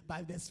do.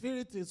 But the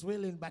spirit is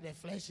willing, but the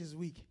flesh is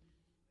weak.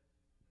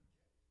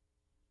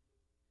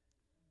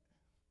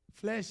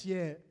 Flesh,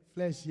 yeah.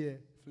 Flesh, yeah.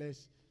 Flesh.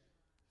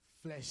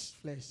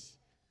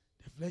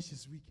 The flesh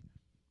is weak.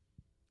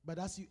 But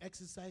as you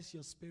exercise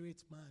your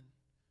spirit, man,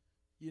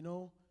 you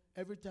know,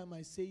 every time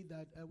I say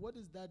that, what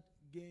is that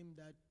game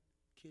that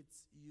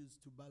kids use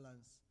to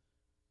balance?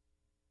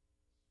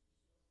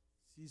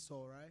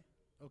 Seesaw, right?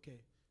 Okay.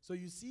 So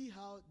you see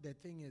how the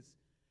thing is.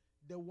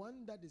 The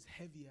one that is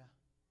heavier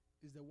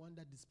is the one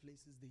that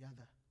displaces the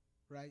other,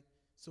 right?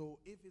 So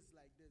if it's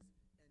like this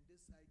and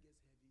this side gets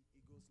heavy,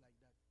 it goes like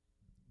that.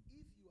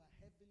 If you are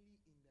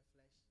heavily in the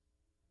flesh,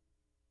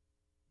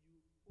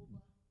 you over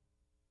your spirit.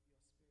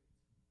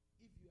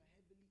 If you are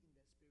heavily in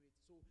the spirit,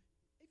 so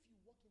if you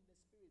walk in the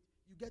spirit,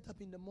 you get up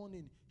in the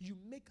morning, you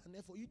make an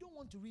effort. You don't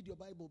want to read your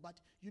Bible,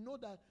 but you know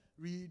that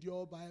read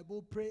your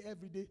Bible, pray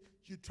every day.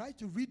 You try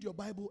to read your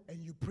Bible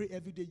and you pray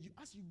every day.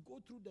 As you go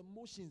through the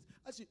motions,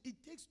 it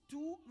takes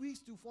 2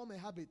 weeks to form a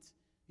habit.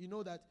 You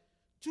know that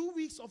 2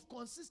 weeks of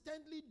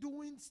consistently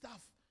doing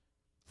stuff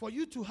for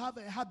you to have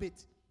a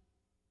habit.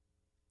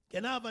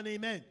 Can I have an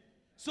amen?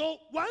 So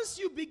once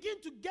you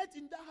begin to get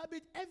in that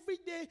habit, every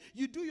day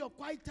you do your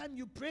quiet time,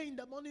 you pray in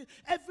the morning,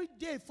 every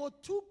day for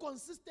 2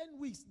 consistent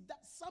weeks, that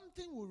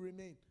something will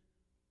remain.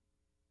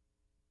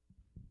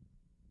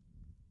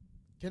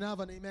 Can I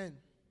have an amen?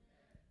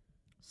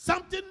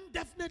 Something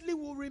definitely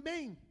will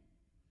remain.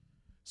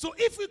 So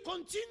if we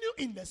continue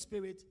in the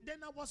spirit, then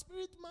our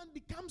spirit man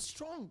becomes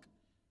strong.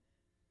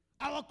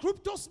 Our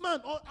kryptos man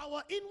or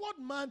our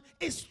inward man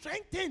is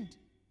strengthened.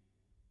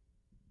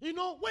 You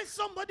know, when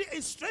somebody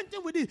is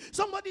strengthened with it,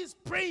 somebody is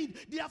praying,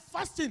 they are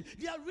fasting,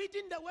 they are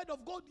reading the word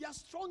of God, they are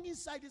strong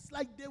inside. It's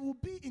like they will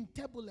be in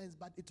turbulence,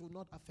 but it will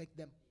not affect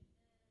them.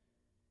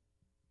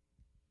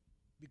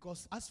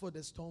 Because as for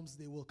the storms,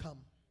 they will come.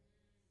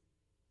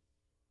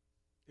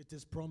 It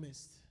is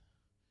promised.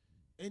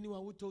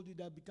 Anyone who told you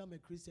that become a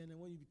Christian, and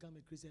when you become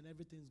a Christian,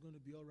 everything is going to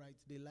be all right,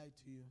 they lied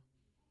to you.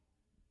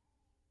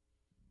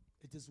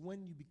 It is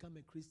when you become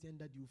a Christian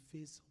that you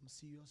face some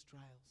serious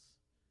trials.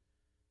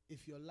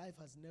 If your life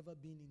has never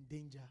been in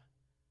danger,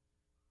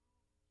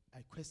 I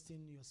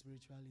question your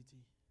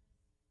spirituality.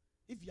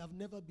 If you have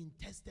never been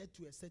tested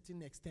to a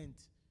certain extent,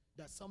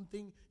 that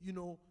something,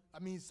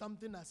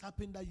 something has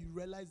happened that you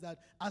realize that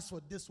as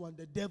for this one,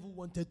 the devil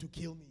wanted to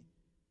kill me.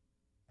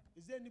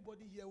 Is there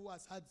anybody here who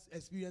has had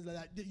experience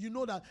like that? You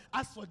know that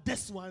as for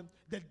this one,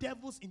 the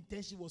devil's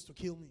intention was to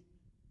kill me.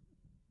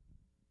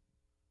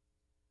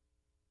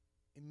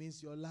 It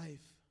means your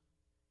life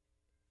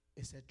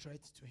is a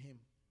threat to him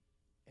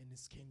and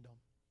his kingdom.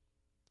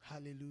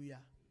 Hallelujah.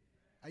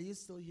 Are you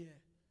still here?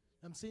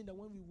 I'm saying that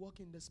when we walk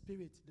in the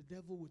spirit, the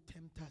devil will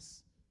tempt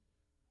us.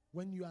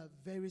 When you are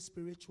very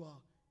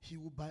spiritual, he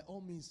will by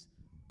all means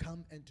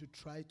come and to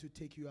try to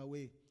take you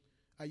away.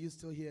 Are you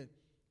still here?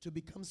 To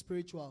become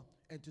spiritual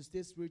and to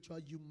stay spiritual,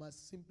 you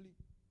must simply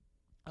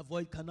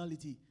avoid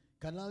carnality.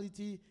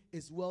 Carnality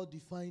is well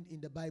defined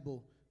in the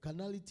Bible.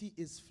 Carnality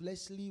is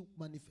fleshly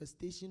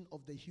manifestation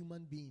of the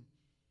human being.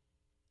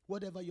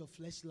 Whatever your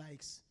flesh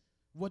likes,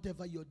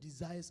 whatever your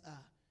desires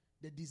are,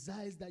 the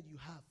desires that you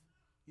have,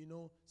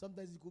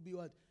 sometimes it could be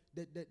what?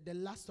 The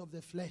lust of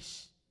the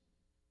flesh.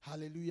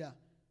 Hallelujah.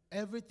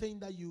 Everything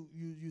that you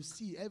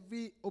see,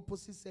 every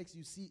opposite sex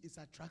you see is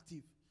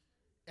attractive.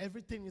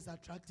 Everything is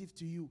attractive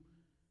to you.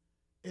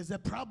 It's a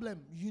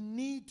problem. You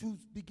need to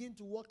begin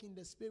to walk in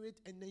the spirit,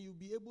 and then you'll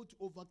be able to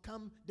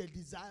overcome the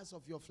desires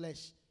of your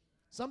flesh.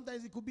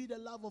 Sometimes it could be the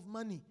love of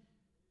money.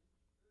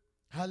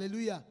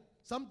 Hallelujah.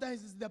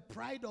 Sometimes it's the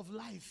pride of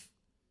life.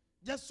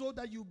 Just so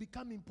that you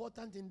become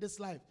important in this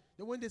life.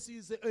 Then when they see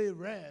you say, hey,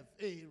 Rev,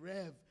 hey,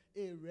 Rev,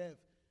 hey, Rev.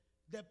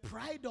 The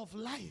pride of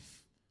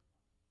life.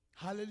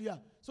 Hallelujah.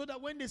 So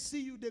that when they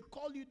see you, they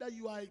call you that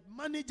you are a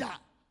manager.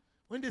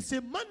 When they say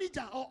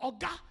manager or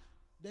Oga,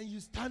 then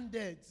you stand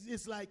there.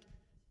 It's like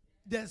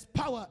there's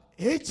power.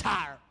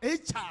 HR.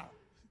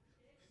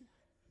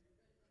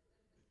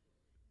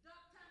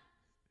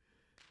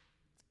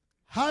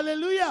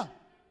 Hallelujah.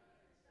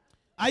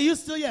 Are you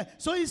still here?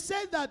 So he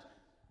said that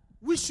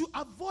we should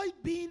avoid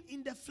being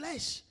in the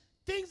flesh.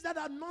 Things that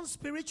are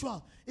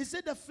non-spiritual. He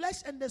said the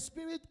flesh and the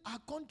spirit are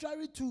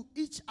contrary to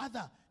each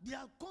other. They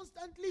are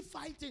constantly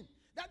fighting.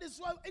 That is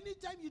why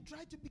anytime you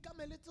try to become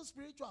a little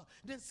spiritual,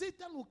 then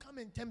Satan will come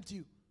and tempt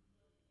you.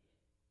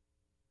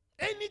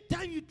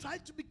 Anytime you try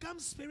to become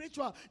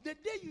spiritual, the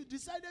day you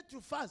decided to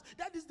fast,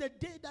 that is the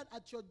day that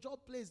at your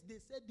job place, they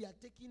said they are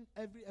taking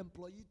every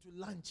employee to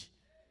lunch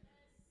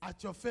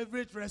at your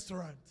favorite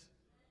restaurant.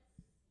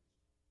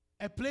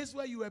 A place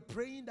where you were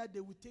praying that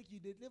they would take you,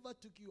 they never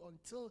took you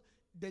until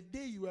the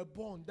day you were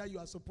born that you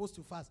are supposed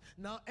to fast.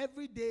 Now,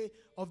 every day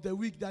of the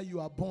week that you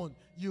are born,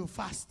 you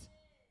fast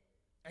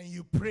and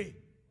you pray.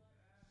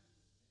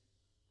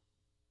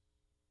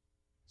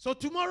 So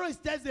tomorrow is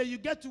Thursday, you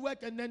get to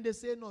work and then they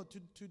say, no,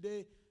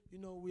 today,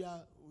 we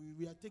are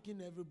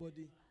taking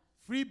everybody.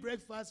 Free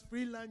breakfast,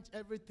 free lunch,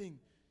 everything.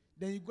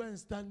 Then you go and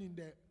stand in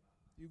there.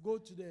 You go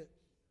to the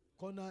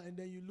corner and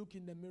then you look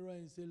in the mirror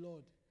and say,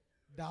 Lord,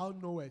 thou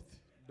knowest.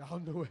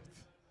 Thou knowest.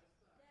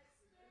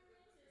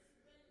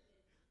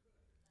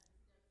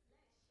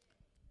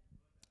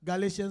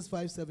 Galatians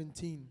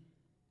 5:17.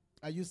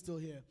 Are you still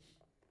here?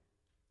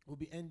 We'll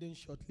be ending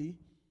shortly.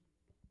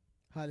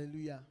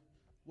 Hallelujah.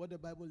 What the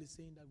Bible is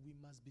saying that we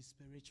must be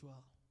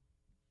spiritual.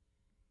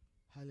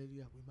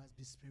 Hallelujah. We must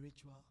be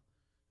spiritual.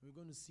 We're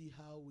going to see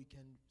how we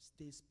can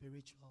stay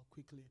spiritual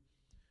quickly.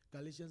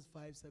 Galatians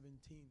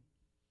 5:17.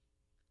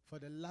 For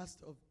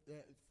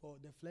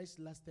the flesh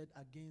lusted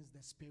against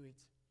the spirit,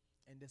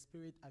 and the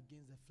spirit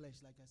against the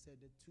flesh. Like I said,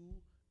 the two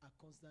are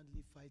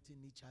constantly fighting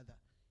each other.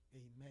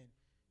 Amen.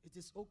 It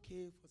is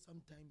okay for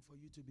some time for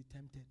you to be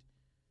tempted.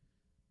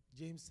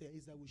 James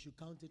says that we should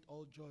count it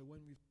all joy when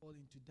we fall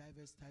into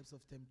diverse types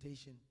of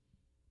temptation.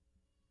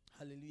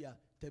 Hallelujah.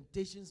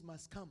 Temptations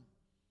must come,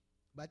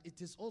 but it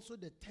is also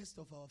the test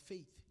of our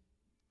faith.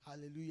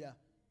 Hallelujah.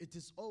 It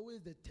is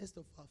always the test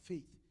of our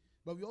faith.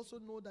 But we also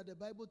know that the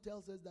Bible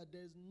tells us that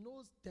there is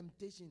no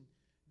temptation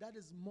that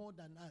is more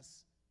than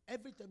us.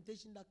 Every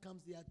temptation that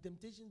comes, there are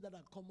temptations that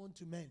are common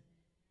to men.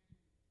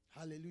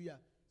 Hallelujah.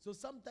 So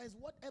sometimes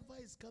whatever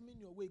is coming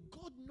your way,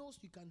 God knows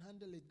you can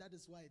handle it. That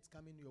is why it's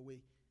coming your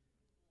way.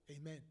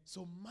 Amen.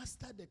 So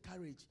master the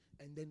courage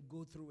and then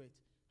go through it.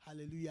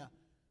 Hallelujah.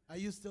 Are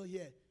you still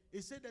here?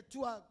 He said the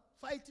two are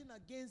fighting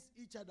against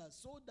each other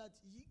so that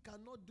ye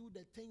cannot do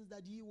the things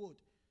that ye would.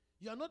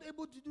 You are not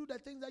able to do the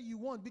things that you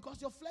want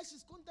because your flesh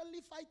is constantly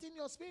fighting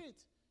your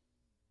spirit.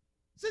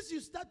 Since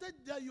you started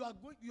that you are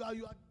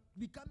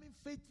becoming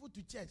faithful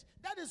to church,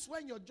 that is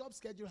when your job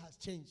schedule has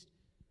changed.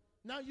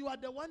 Now you are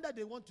the one that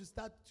they want to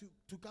start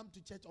to come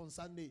to church on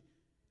Sunday.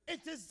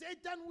 It is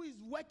Satan who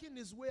is working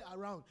his way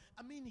around.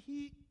 I mean,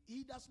 he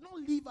does not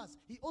leave us.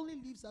 He only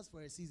leaves us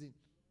for a season.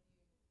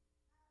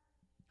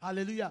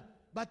 Hallelujah.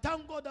 But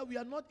thank God that we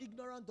are not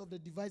ignorant of the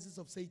devices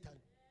of Satan.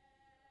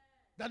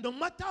 That no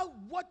matter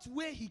what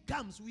way he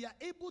comes, we are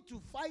able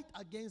to fight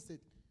against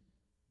it.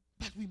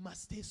 But we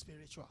must stay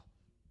spiritual.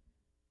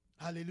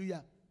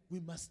 Hallelujah. We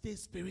must stay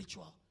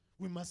spiritual.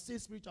 We must stay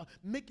spiritual.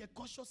 Make a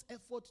cautious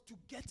effort to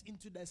get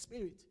into the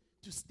spirit,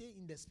 to stay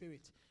in the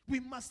spirit. We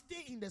must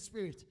stay in the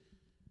spirit.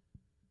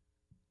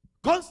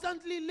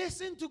 Constantly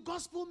listen to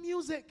gospel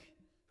music.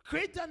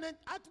 Create an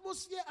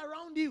atmosphere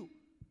around you.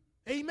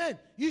 Amen.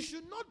 You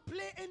should not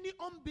play any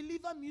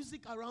unbeliever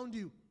music around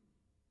you.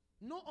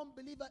 No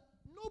unbeliever.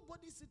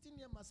 Nobody sitting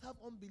here must have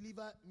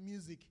unbeliever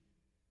music.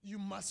 You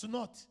must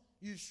not.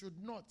 You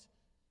should not.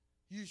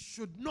 You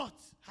should not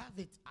have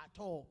it at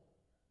all.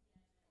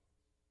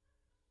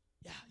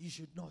 Yeah, you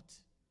should not.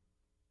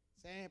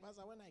 Say,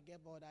 Pastor, when I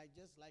get bored, I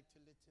just like to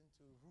listen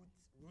to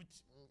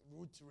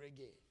root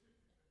reggae.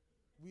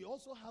 We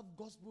also have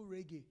gospel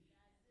reggae.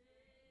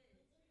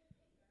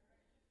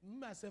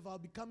 Myself, I'll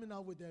be coming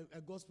out with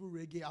a gospel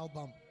reggae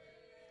album.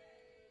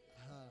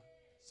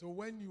 So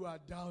when you are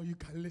down, you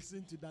can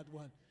listen to that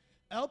one.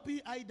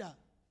 LP Ida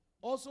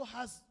also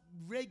has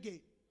reggae.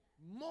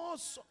 More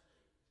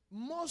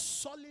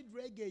solid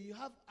reggae. You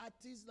have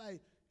artists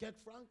like Kirk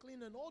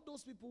Franklin and all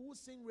those people who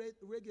sing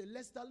reggae.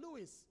 Lester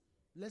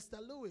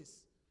Lewis.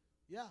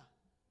 Yeah.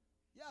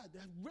 Yeah, they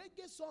have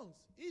reggae songs.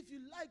 If you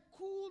like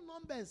cool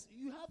numbers,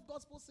 you have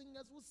gospel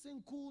singers who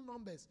sing cool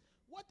numbers.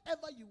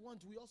 Whatever you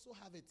want, we also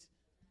have it.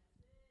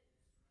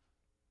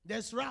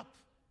 There's rap.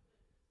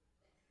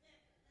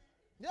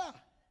 Yeah.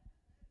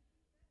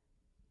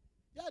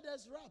 Yeah,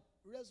 there's rap.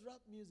 There's rap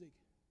music.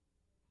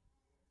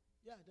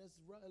 Yeah, there's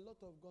a lot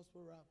of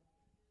gospel rap.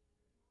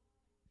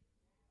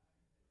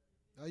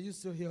 Are you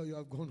still here or you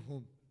have gone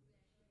home?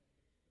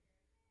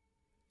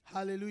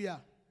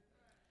 Hallelujah.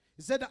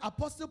 He said the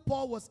Apostle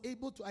Paul was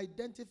able to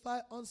identify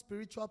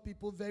unspiritual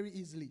people very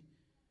easily.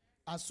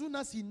 As soon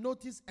as he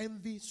noticed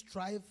envy,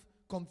 strife,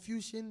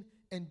 confusion,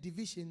 and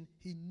division,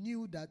 he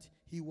knew that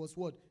he was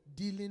what?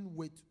 Dealing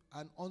with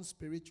an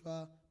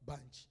unspiritual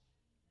bunch.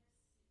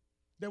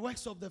 The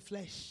works of the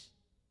flesh.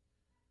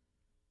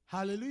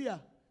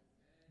 Hallelujah.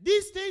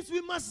 These things,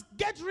 we must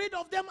get rid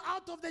of them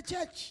out of the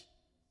church.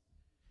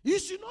 You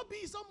should not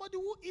be somebody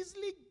who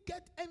easily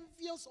get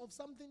envious of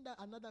something that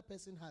another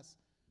person has.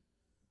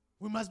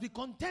 We must be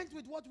content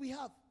with what we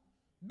have.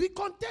 Be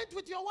content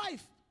with your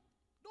wife.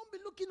 Don't be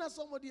looking at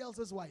somebody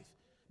else's wife.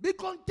 Be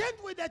content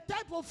with the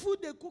type of food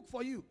they cook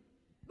for you.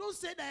 Don't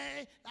say that,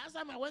 hey, last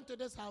time I went to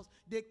this house,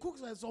 they cooked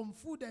some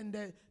food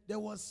and there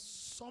was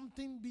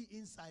something be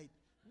inside.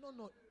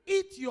 No.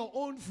 Eat your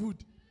own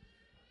food.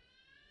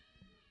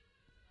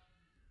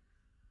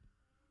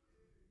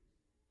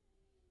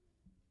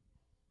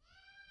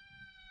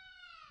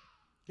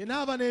 Can I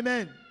have an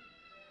amen?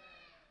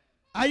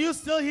 Are you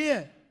still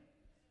here?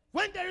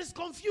 When there is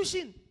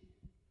confusion,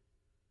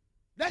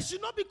 there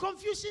should not be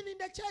confusion in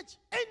the church.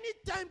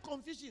 Anytime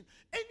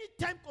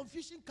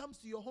confusion comes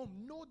to your home,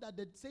 know that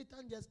the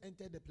Satan just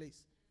entered the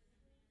place.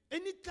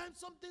 Anytime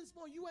something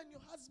small, you and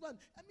your husband,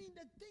 the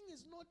thing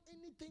is not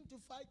anything to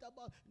fight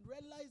about.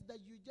 Realize that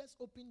you just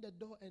opened the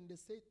door and the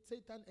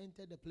Satan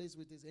entered the place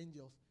with his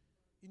angels.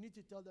 You need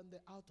to tell them they're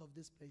out of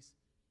this place.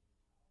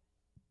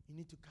 You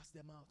need to cast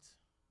them out.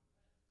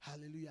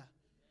 Hallelujah.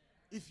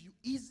 If you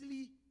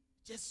easily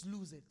just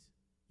lose it,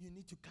 you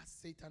need to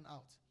cast Satan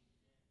out.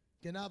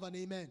 Can I have an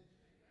amen?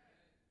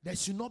 There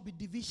should not be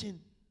division.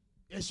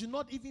 There should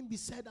not even be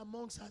said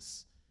amongst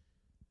us.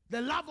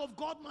 The love of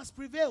God must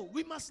prevail.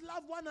 We must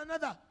love one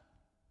another.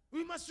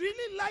 We must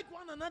really like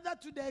one another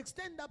to the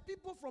extent that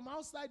people from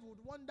outside would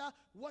wonder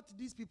what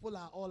these people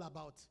are all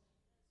about.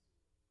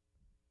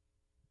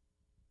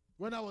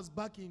 When I was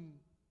back in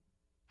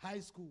high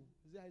school,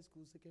 is it high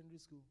school, secondary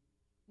school?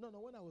 No,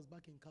 when I was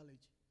back in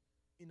college,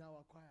 in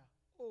our choir,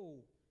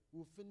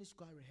 we'll finish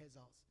choir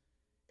rehearsals.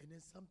 And then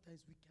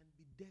sometimes we can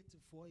be there till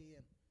 4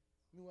 a.m.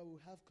 Meanwhile,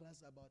 we'll have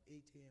class about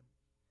 8 a.m.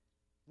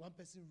 One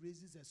person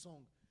raises a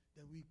song,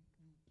 then we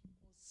keep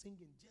on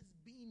singing, just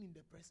being in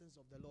the presence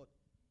of the Lord.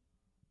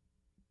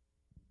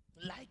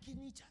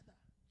 Liking each other.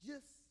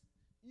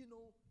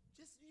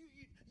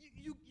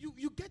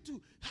 You get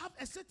to have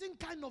a certain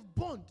kind of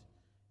bond.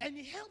 And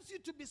it helps you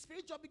to be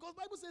spiritual because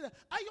the Bible says that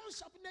iron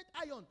sharpeneth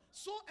iron.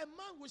 So a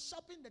man will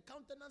sharpen the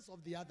countenance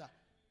of the other.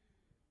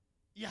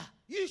 Yeah.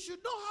 You should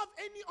not have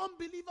any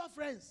unbeliever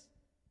friends.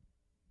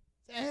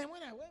 Say, hey,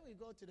 when we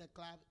go to the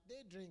club,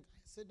 they drink.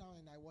 I sit down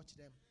and I watch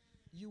them.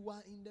 You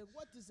are in the,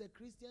 what is a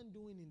Christian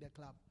doing in the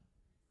club?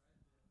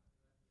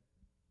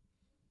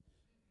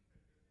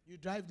 You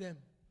drive them.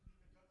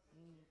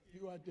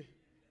 You are there.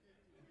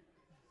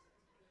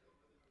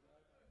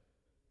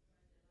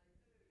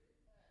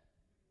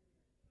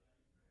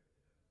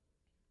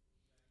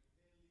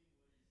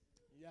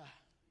 Yeah.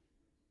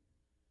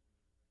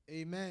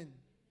 Amen.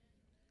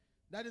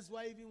 That is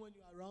why even when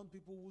you are around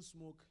people who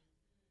smoke,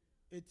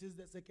 it is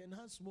the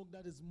second-hand smoke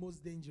that is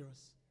most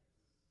dangerous.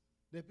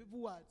 The people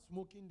who are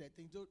smoking the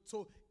thing.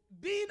 So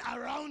being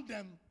around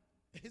them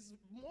is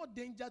more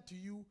danger to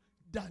you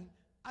than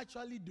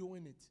actually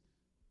doing it.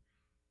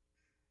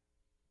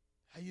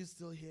 Are you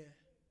still here?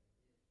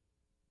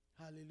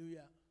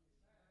 Hallelujah.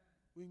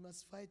 We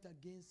must fight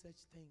against such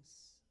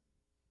things.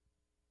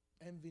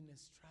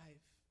 Enviness,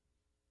 strife,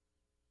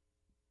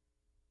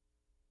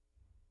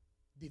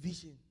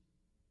 division.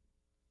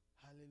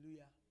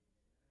 Hallelujah.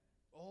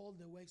 All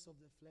the works of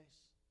the flesh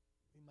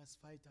we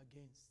must fight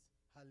against.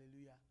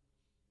 Hallelujah.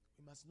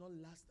 We must not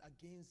lust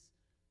against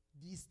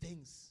these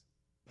things,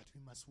 but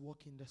we must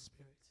walk in the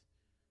Spirit.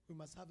 We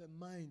must have a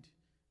mind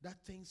that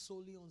thinks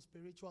solely on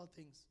spiritual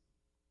things.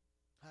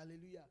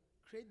 Hallelujah.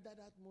 Create that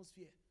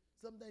atmosphere.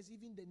 Sometimes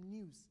even the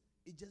news,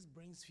 it just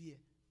brings fear.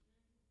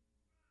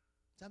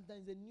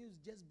 Sometimes the news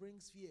just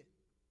brings fear.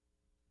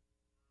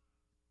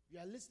 You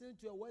are listening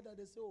to a word that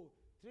they say,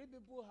 3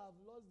 people have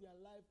lost their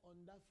life on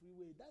that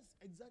freeway. That's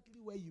exactly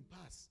where you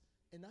pass.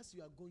 And as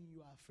you are going,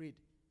 you are afraid.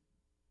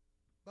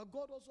 But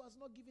God also has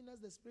not given us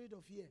the spirit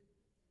of fear,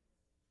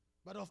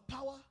 but of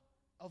power,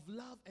 of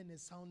love, and a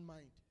sound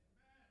mind.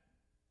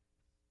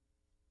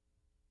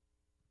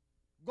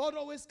 God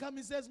always comes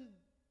and says,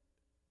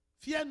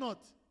 fear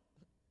not.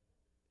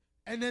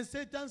 And then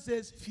Satan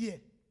says, fear.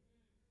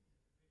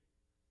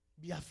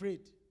 Be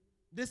afraid.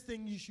 This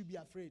thing you should be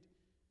afraid.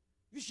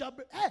 You shall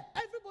be,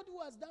 everybody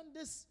who has done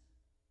this,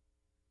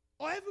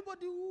 or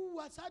everybody who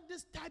has had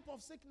this type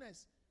of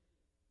sickness,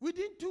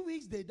 within 2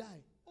 weeks they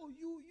die.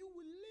 You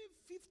will live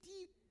 50,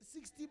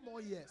 60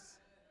 more years.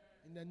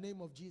 In the name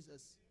of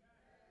Jesus.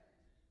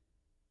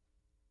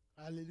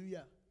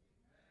 Hallelujah.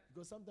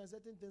 Because sometimes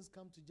certain things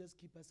come to just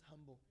keep us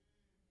humble.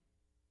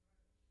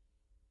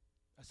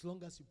 As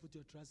long as you put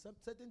your trust,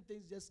 certain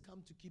things just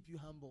come to keep you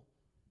humble.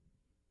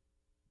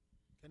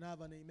 Can I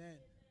have an amen?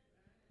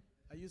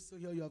 Are you still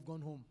here? You have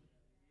gone home.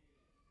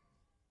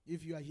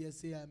 If you are here,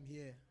 say, I'm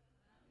here.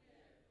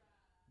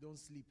 Don't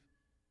sleep.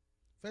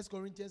 1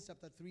 Corinthians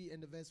chapter 3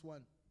 and the verse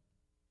 1.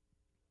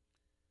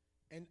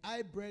 And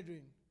I,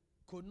 brethren,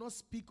 could not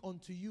speak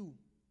unto you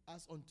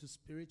as unto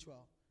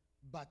spiritual,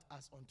 but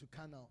as unto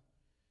carnal,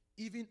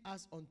 even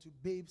as unto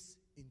babes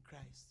in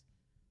Christ.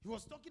 Paul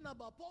was talking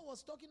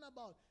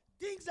about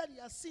things that he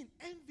has seen,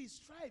 envy,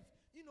 strife,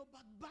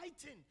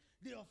 backbiting.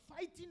 They are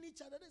fighting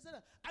each other. They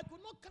said, I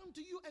could not come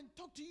to you and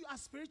talk to you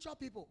as spiritual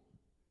people.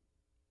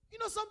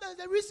 Sometimes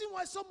the reason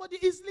why somebody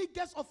easily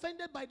gets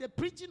offended by the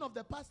preaching of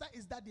the pastor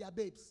is that they are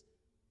babes.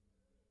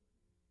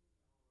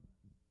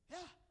 Yeah.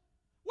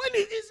 When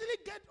you easily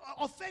get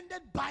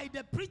offended by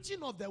the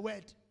preaching of the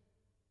word,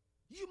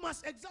 you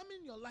must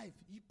examine your life.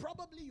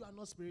 Probably you are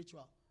not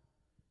spiritual.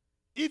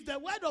 If the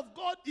word of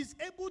God is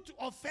able to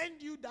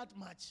offend you that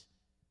much,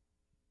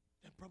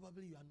 then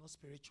probably you are not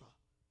spiritual.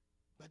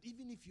 But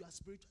even if you are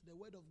spiritual, the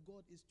word of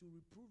God is to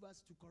reprove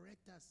us, to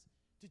correct us,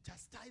 to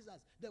chastise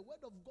us. The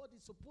word of God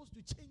is supposed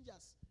to change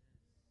us.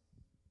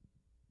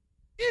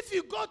 If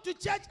you go to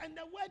church and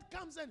the word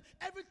comes and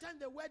every time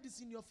the word is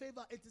in your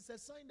favor, it is a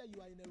sign that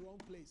you are in the wrong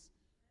place.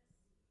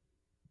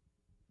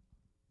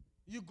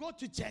 You go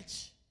to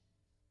church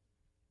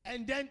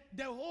and then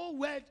the whole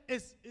word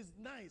is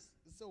nice.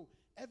 So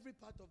every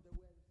part of the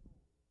word.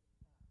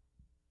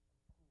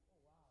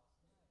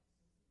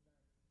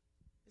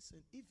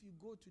 Listen, if you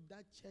go to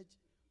that church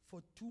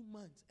for 2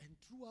 months and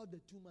throughout the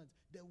 2 months,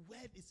 the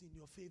word is in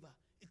your favor,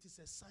 it is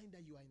a sign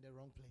that you are in the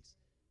wrong place.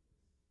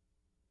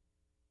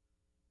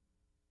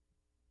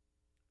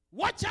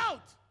 Watch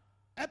out!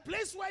 A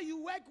place where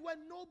you work where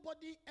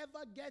nobody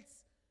ever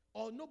gets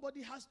or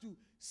nobody has to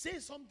say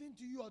something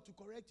to you or to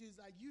correct you. It's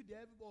like you there,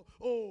 everybody,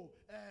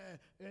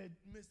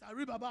 Mr.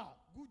 Aribaba,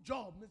 good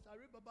job. Mr.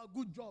 Aribaba,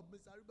 good job.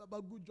 Mr.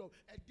 Aribaba, good job.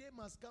 A day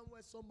must come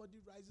where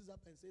somebody rises up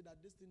and say that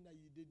this thing that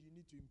you did, you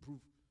need to improve.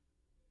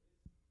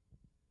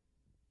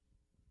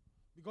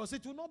 Because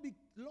it will not be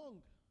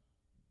long.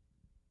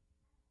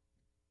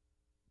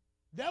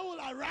 There will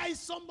arise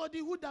somebody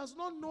who does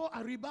not know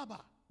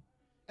Aribaba.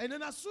 And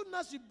then as soon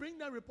as you bring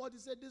that report, you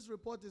say, this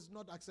report is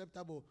not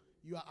acceptable.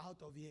 You are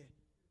out of here.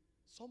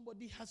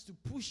 Somebody has to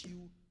push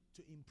you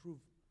to improve.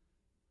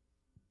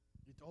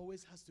 It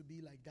always has to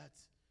be like that.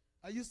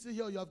 Are you still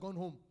here or you have gone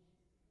home?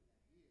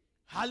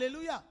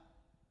 Hallelujah.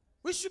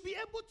 We should be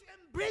able to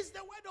embrace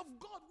the word of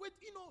God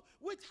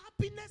with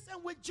happiness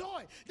and with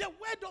joy. The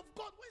word of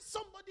God, when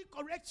somebody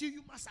corrects you,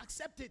 you must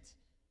accept it.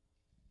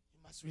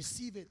 You must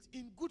receive it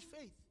in good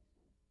faith.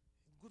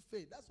 Good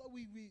faith. That's why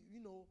we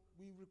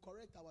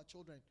correct our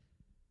children.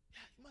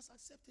 Yeah, you must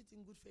accept it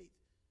in good faith.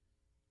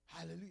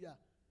 Hallelujah.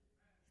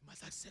 You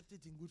must accept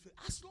it in good faith.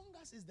 As long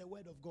as it's the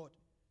word of God.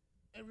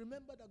 And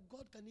remember that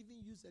God can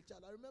even use a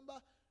child. I remember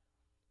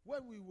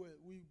when we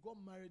got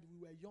married, we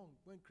were young.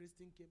 When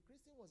Christine came,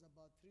 Christine was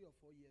about 3 or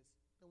 4 years.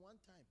 And one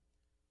time,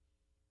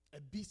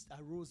 a beast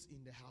arose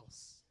in the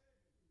house.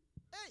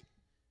 Hey,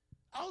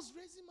 I was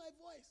raising my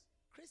voice.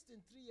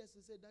 Christine, 3 years,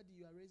 she said, Daddy,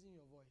 you are raising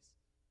your voice.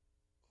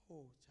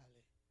 Oh,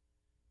 Charlie.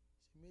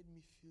 She made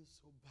me feel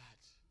so bad.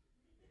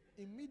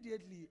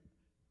 Immediately,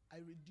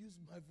 I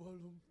reduced my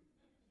volume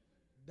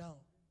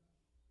down.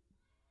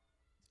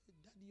 Said,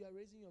 Daddy, you are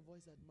raising your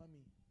voice at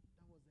Mommy.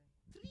 That was then.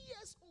 3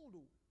 years old.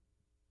 Yeah.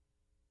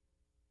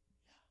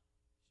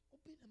 She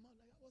opened her mouth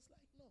like I was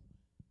like, no.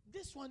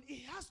 This one,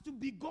 it has to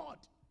be God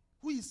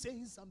who is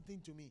saying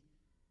something to me.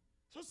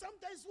 So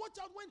sometimes watch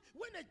out when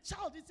a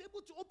child is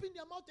able to open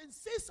their mouth and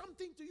say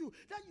something to you,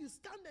 that you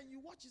stand and you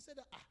watch, you say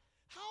that,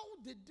 how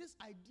did this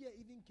idea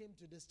even came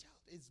to this child?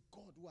 It's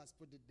God who has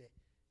put it there,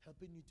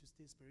 helping you to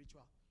stay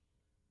spiritual.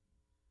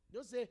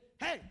 Don't say,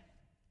 hey,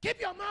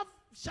 keep your mouth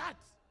shut,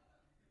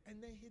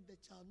 and then hit the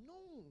child.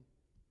 No.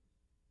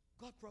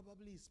 God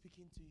probably is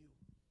speaking to you.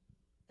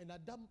 And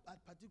at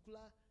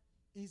particular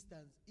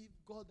instance, if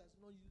God does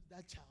not use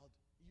that child,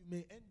 you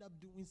may end up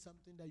doing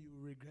something that you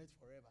will regret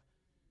forever.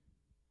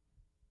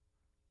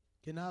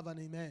 Can I have an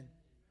amen?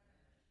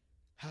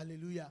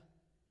 Hallelujah.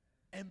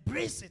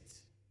 Embrace it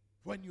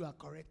when you are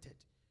corrected.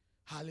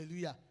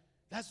 Hallelujah.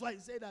 That's why he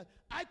said that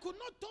I could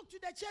not talk to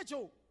the church.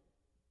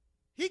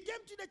 He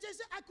came to the church and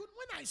said,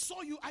 when I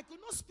saw you, I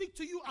could not speak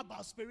to you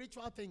about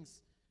spiritual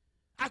things.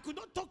 I could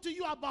not talk to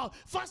you about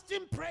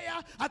fasting,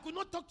 prayer. I could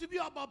not talk to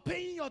you about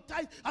paying your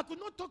tithe. I could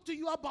not talk to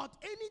you about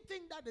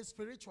anything that is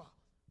spiritual.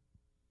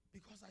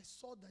 Because I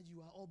saw that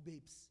you are all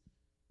babes.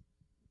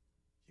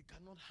 You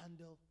cannot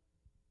handle.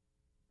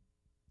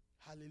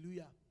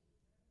 Hallelujah.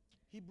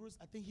 Hebrews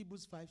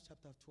 5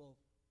 chapter 12.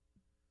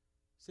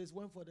 Says,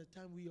 when for the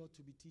time we ought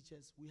to be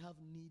teachers, we have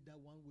need that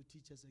one will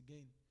teach us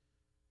again.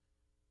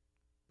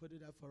 Put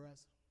it up for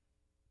us.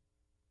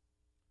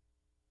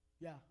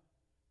 Yeah.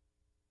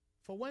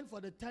 For when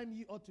for the time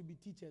ye ought to be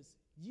teachers,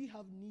 ye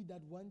have need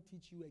that one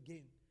teach you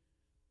again,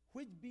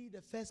 which be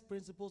the first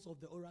principles of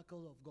the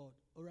oracles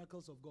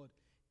of God,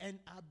 and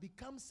are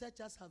become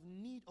such as have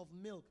need of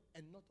milk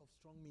and not of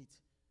strong meat.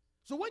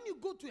 So when you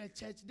go to a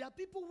church, there are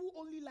people who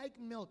only like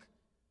milk.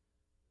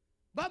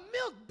 But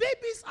milk,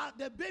 babies are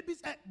the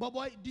babies.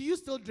 Boy, do you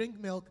still drink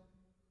milk?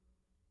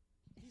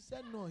 He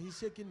said no. He's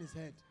shaking his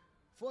head.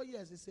 4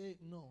 years, he said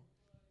no.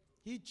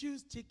 He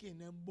chews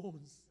chicken and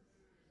bones.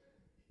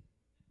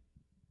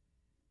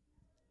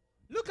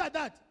 Look at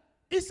that.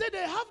 He said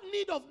they have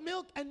need of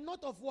milk and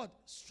not of what?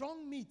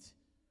 Strong meat.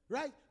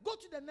 Right? Go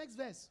to the next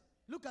verse.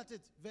 Look at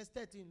it. Verse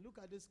 13. Look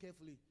at this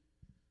carefully.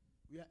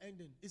 We are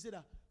ending. He said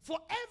that for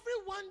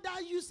everyone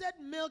that useth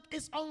milk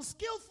is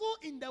unskillful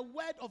in the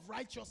word of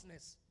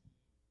righteousness.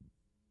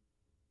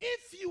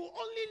 If you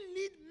only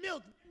need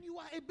milk, you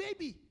are a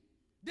baby.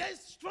 There's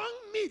strong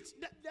meat.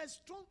 There's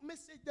strong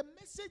message. The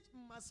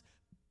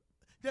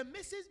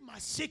message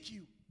must shake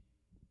you.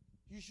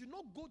 You should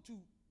not go to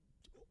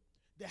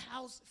the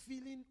house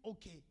feeling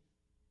okay.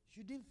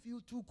 You didn't feel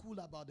too cool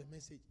about the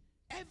message.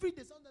 Every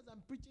day, sometimes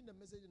I'm preaching the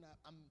message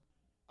and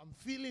I'm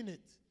feeling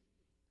it.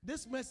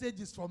 This message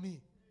is for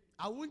me.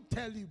 I won't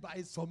tell you, but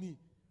it's for me.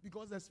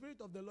 Because the Spirit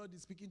of the Lord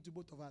is speaking to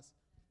both of us.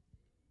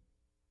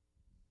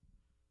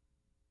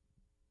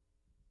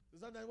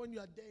 Sometimes when you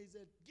are there, he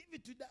said, give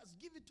it to us,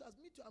 give it to us.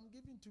 Me too, I'm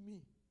giving to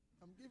me.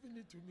 I'm giving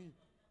it to me.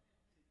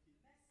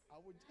 I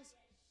would just,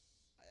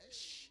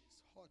 it's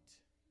hot.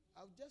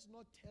 I'll just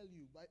not tell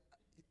you, but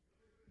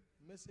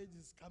message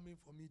is coming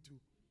for me too.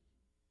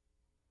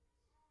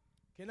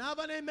 Can I have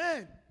an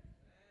amen?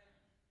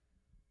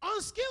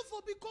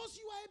 Unskillful because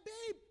you are a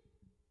babe.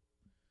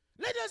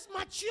 Let us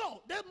mature.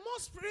 The more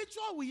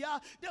spiritual we are,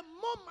 the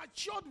more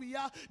matured we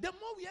are, the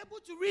more we are able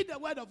to read the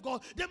word of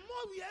God, the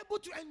more we are able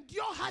to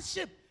endure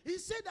hardship. He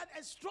said that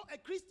a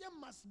Christian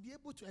must be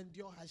able to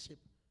endure hardship.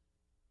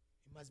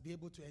 He must be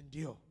able to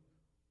endure.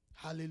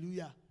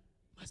 Hallelujah.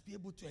 Must be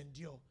able to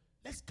endure.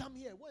 Let's come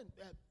here. When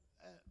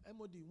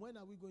MOD, when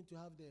are we going to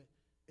have the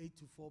 8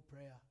 to 4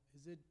 prayer?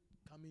 Is it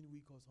coming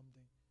week or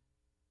something?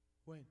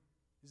 When?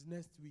 It's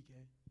next week,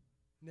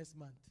 next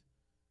month.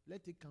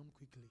 Let it come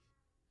quickly.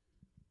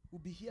 We'll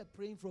be here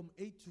praying from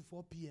 8 to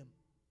 4 p.m.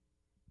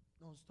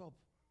 Non-stop.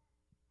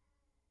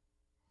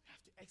 We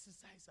have to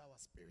exercise our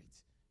spirit.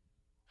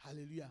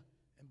 Hallelujah.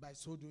 And by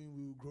so doing,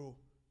 we will grow.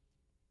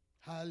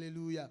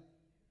 Hallelujah.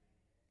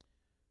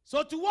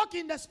 So to walk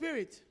in the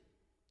spirit,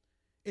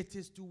 it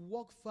is to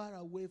walk far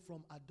away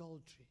from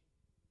adultery,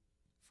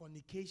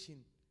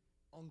 fornication,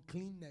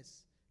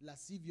 uncleanness,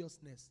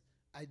 lasciviousness,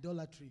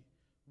 idolatry,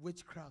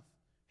 witchcraft,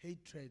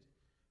 hatred,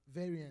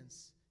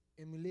 variance,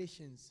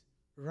 emulations,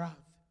 wrath,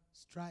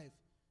 strife,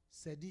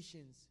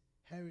 seditions,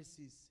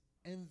 heresies,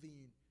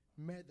 envying,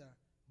 murder,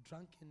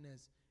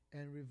 drunkenness,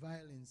 and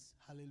revilings.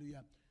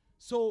 Hallelujah.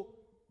 So,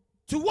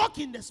 to walk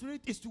in the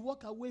spirit is to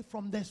walk away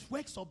from the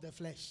works of the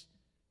flesh.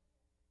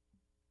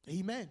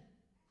 Amen.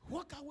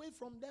 Walk away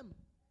from them.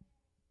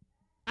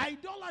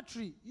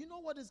 Idolatry. You know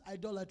what is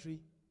idolatry?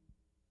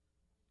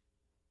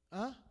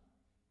 Huh?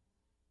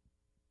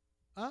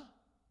 Huh?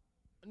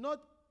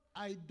 Not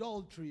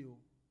idolatry.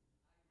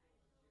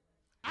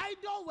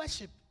 Idol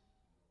worship.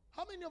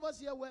 How many of us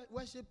here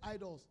worship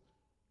idols?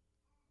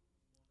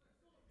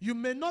 You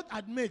may not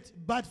admit,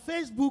 but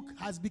Facebook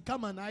has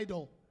become an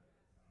idol.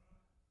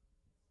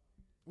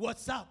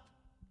 WhatsApp.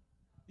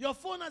 Your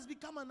phone has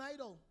become an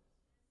idol.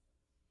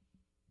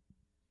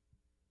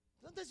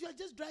 Sometimes you are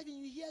just driving,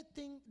 you hear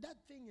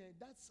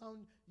that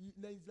sound,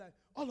 it's like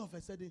all of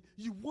a sudden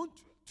you want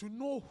to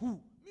know who.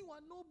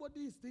 Meanwhile,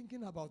 nobody is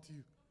thinking about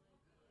you.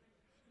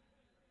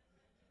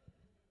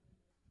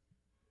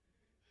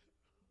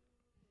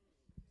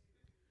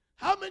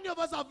 How many of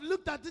us have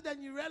looked at it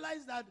and you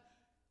realize that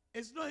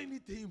it's not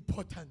anything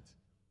important?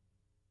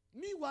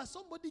 Meanwhile,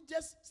 somebody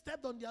just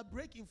stepped on their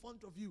brake in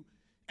front of you,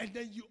 and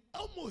then you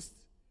almost,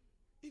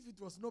 if it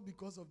was not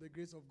because of the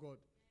grace of God.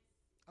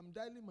 I'm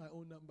dialing my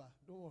own number.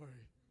 Don't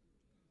worry.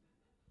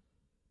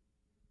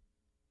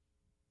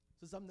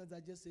 So sometimes I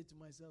just say to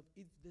myself,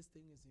 if this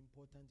thing is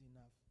important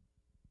enough,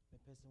 the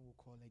person will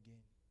call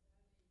again.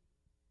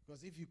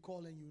 Because if you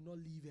call and you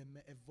not leave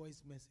a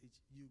voice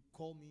message, you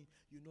call me,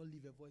 you not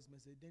leave a voice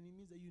message, then it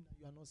means that you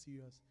are not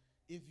serious.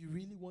 If you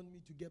really want me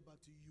to get back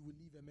to you, you will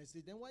leave a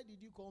message. Then why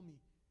did you call me?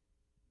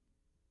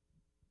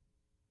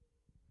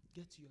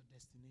 Get to your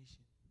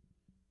destination.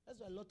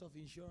 That's why a lot of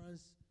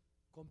insurance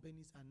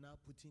companies are now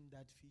putting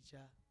that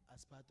feature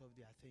as part of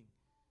their thing.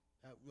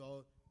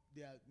 Well,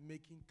 they are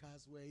making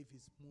cars where if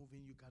it's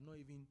moving, you cannot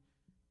even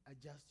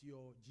adjust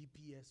your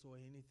GPS or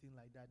anything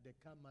like that. The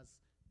car must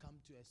come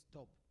to a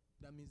stop.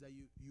 That means that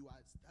you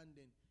are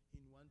standing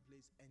in one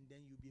place and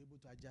then you'll be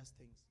able to adjust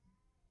things.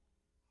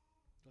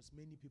 Because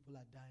many people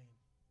are dying.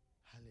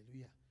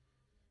 Hallelujah.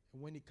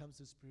 And when it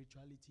comes to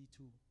spirituality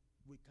too,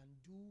 we can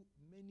do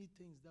many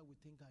things that we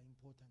think are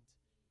important.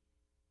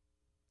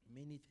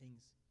 Many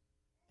things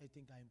I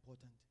think are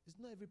important.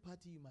 It's not every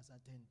party you must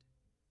attend.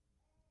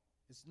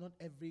 It's not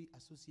every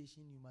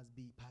association you must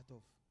be part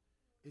of.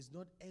 It's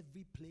not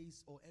every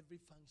place or every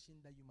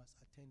function that you must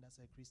attend as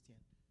a Christian.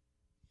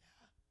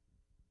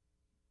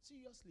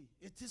 Seriously,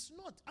 it is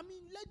not. I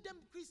mean, let them,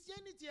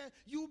 Christianity,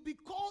 you'll be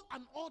called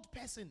an odd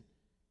person.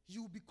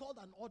 You'll be called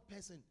an odd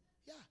person.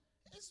 Yeah,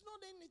 it's not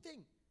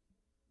anything.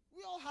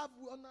 We all have,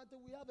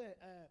 we have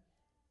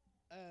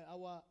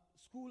our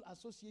school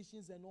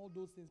associations and all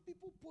those things.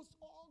 People post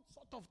all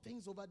sorts of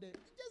things over there.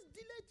 Just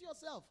delete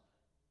yourself.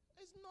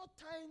 It's not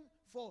time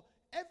for,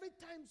 every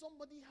time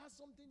somebody has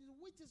something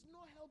which is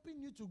not helping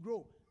you to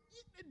grow.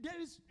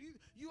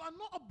 You are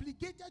not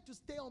obligated to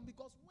stay on,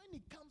 because when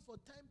it comes for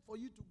time for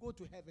you to go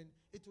to heaven,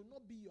 it will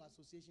not be your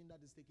association that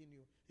is taking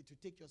you. It will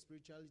take your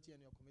spirituality and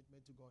your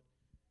commitment to God.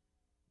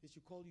 They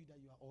should call you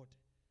that you are odd.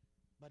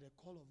 But the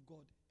call of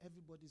God,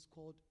 everybody is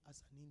called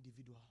as an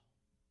individual.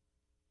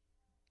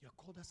 You are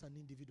called as an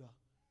individual.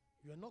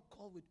 You are not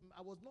called with,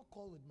 I was not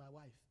called with my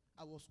wife.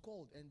 I was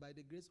called, and by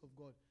the grace of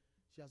God,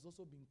 she has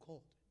also been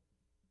called.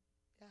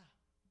 Yeah.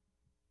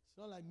 It's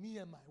not like me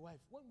and my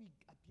wife. When we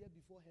appear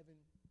before heaven,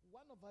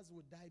 one of us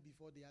will die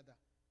before the other.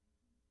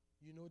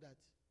 You know that?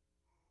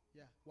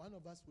 Yeah, one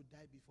of us will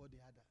die before the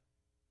other.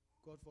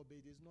 God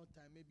forbid, there's no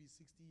time, maybe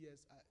 60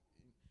 years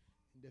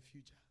in the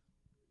future.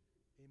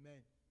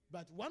 Amen.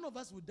 But one of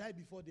us will die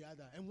before the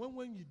other. And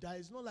when you die,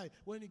 it's not like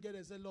when you get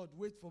and say, Lord,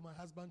 wait for my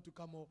husband to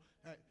come, or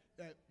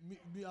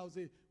me, I'll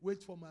say,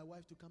 wait for my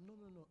wife to come. No.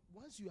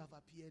 Once you have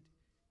appeared,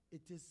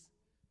 it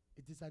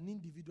is an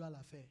individual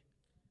affair.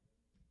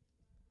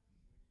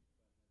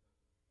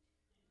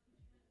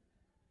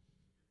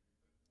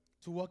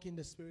 To walk in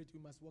the Spirit, we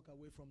must walk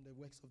away from the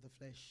works of the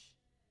flesh.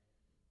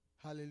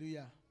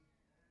 Hallelujah.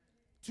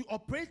 To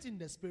operate in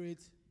the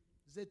Spirit,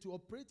 to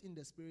operate in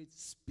the Spirit,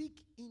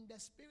 speak in the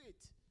Spirit.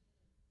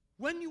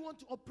 When you want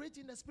to operate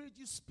in the Spirit,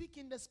 you speak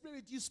in the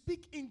Spirit. You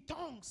speak in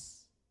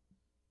tongues.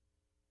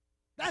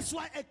 That's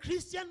why a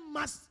Christian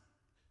must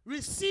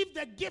receive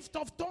the gift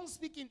of tongue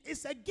speaking.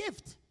 It's a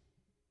gift.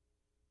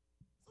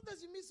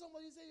 Sometimes you meet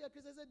somebody, you say you're a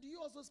Christian, say, do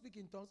you also speak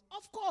in tongues?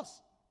 Of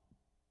course.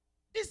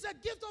 It's a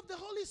gift of the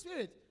Holy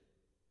Spirit.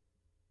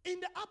 In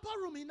the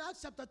upper room in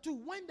Acts chapter 2,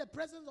 when the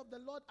presence of the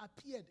Lord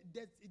appeared,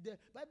 the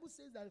Bible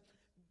says that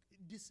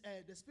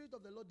the Spirit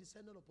of the Lord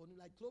descended upon him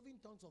like cloven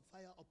tongues of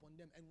fire upon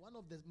them. And one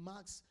of the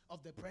marks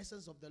of the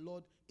presence of the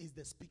Lord is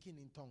the speaking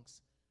in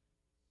tongues.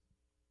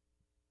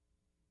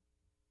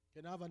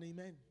 Can I have an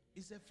amen?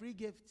 It's a free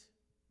gift.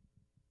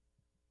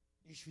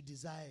 You should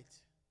desire it,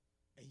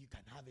 and you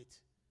can have it.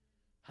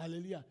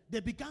 Hallelujah. They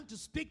began to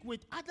speak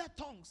with other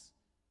tongues.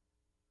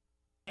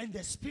 And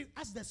the Spirit,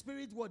 as the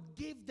Spirit word,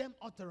 gave them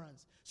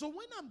utterance. So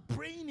when I'm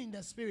praying in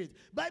the Spirit,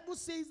 Bible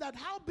says that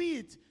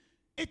howbeit,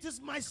 it is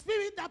my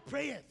spirit that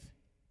prayeth.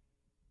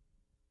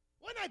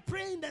 When I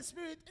pray in the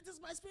Spirit, it is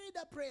my spirit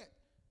that prayeth.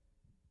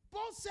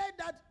 Paul said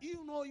that,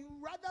 you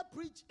rather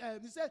preach,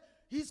 he said,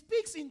 he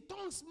speaks in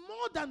tongues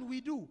more than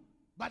we do,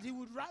 but he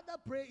would rather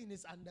pray in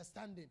his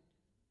understanding.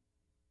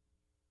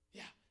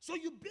 Yeah. So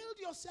you build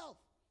yourself.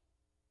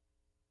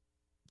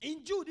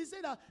 In Jude, he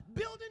said that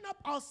building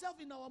up ourselves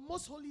in our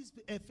most holy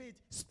faith,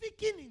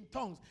 speaking in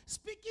tongues,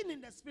 speaking in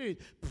the Spirit,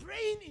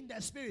 praying in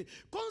the Spirit.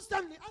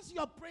 Constantly, as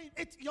you are praying,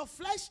 your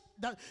flesh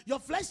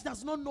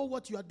does not know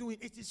what you are doing.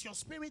 It is your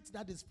spirit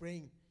that is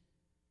praying.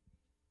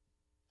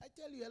 I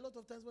tell you, a lot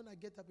of times when I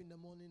get up in the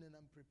morning and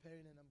I'm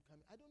preparing and I'm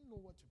coming, I don't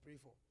know what to pray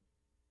for.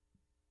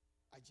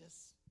 I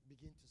just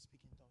begin to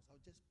speak in tongues.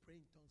 I'll just pray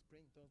in tongues, pray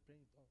in tongues, pray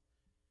in tongues.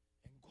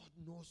 And God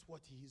knows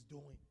what he is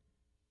doing.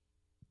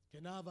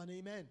 Can I have an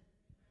amen?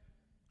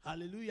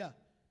 Hallelujah.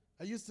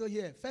 Are you still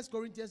here? 1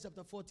 Corinthians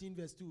chapter 14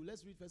 verse 2.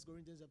 Let's read 1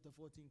 Corinthians chapter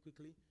 14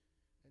 quickly,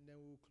 and then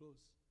we'll close.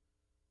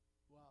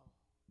 Wow.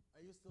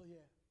 Are you still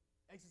here?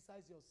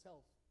 Exercise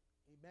yourself.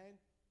 Amen.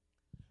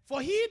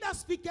 For he that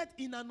speaketh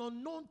in an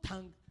unknown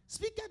tongue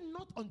speaketh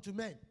not unto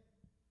men.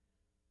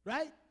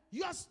 Right?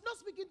 You are not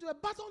speaking to a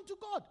but unto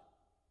God.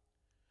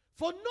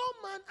 For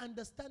no man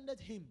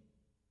understandeth him.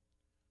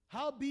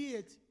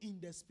 Howbeit in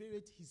the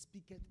Spirit he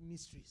speaketh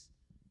mysteries.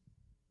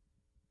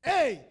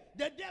 Hey,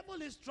 the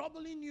devil is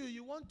troubling you.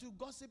 You want to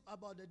gossip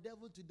about the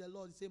devil to the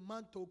Lord. You say,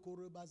 Manto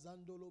koreba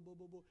zandolo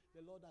bobobo.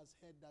 The Lord has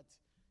heard that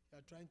you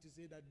are trying to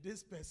say that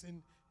this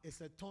person is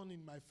a thorn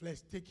in my flesh.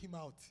 Take him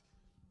out.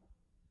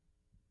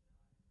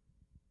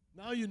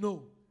 Now you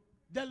know.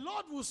 The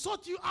Lord will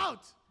sort you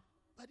out.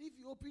 But if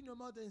you open your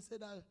mouth and say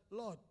that,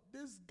 Lord,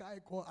 this guy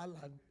called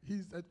Alan,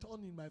 he's a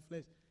thorn in my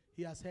flesh.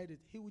 He has heard it.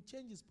 He will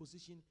change his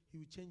position. He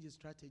will change his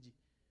strategy.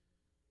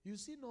 You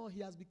see, no, he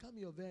has become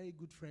your very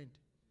good friend.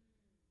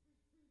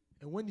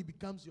 And when he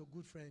becomes your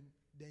good friend,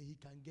 then he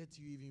can get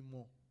you even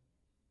more.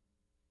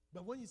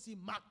 But when you see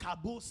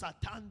Makabo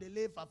Satan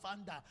Dele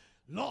Fafanda,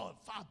 Lord,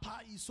 Fapa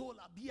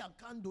Isola Bia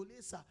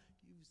Candolesa,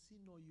 you see,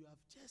 no, you have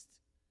just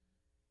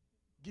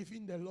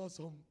given the Lord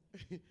some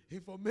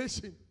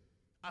information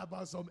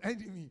about some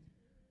enemy.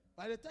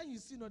 By the time you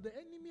see, no, the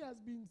enemy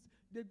has been,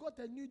 they got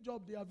a new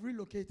job, they have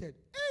relocated.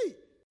 Hey!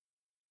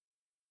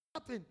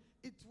 What happened?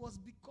 It was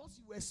because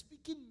you were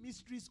speaking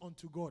mysteries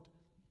unto God.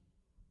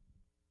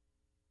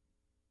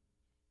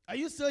 Are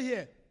you still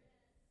here?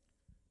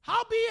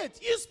 Howbeit,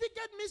 you speak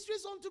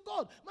mysteries unto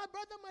God. My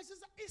brother, my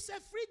sister, it's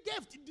a free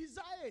gift.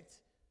 Desire it.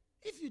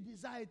 If you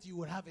desire it, you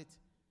will have it.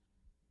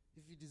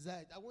 If you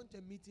desire it. I went to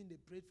a meeting,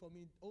 they prayed for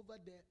me. Over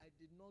there, I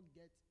did not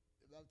get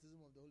the baptism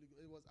of the Holy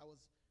Ghost. I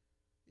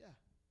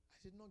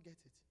did not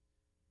get it.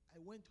 I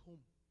went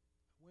home.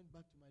 I went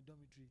back to my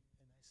dormitory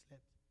and I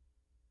slept.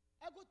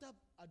 I got up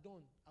at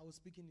dawn. I was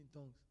speaking in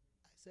tongues.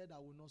 I said I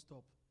will not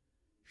stop.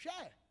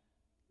 Share.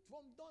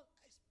 From dawn,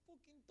 I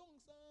spoke in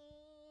tongues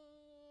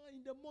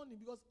in the morning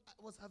because I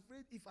was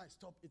afraid if I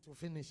stop, it will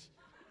finish.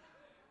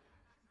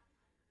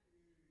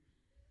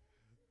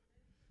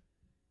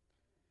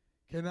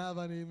 Can I have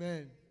an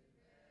amen?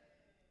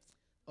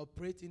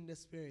 Operate in the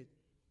Spirit.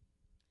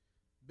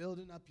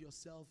 Building up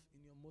yourself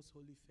in your most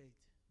holy faith.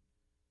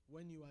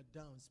 When you are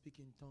down, speak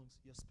in tongues,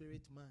 your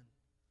spirit man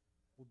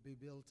will be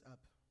built up.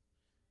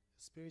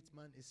 The spirit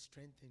man is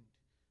strengthened.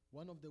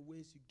 One of the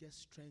ways you get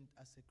strength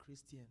as a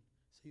Christian,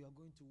 so you are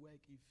going to work,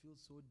 you feel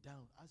so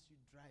down. As you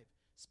drive,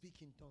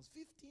 Speak in tongues.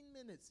 15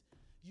 minutes.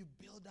 You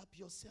build up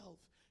yourself.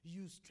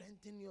 You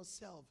strengthen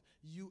yourself.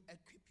 You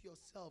equip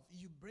yourself.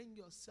 You bring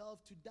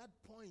yourself to that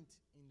point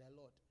in the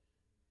Lord.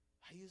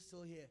 Are you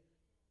still here?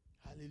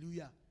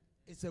 Hallelujah.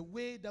 It's a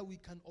way that we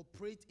can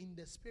operate in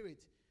the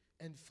Spirit.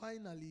 And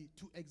finally,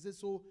 to exist.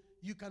 So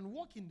you can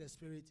walk in the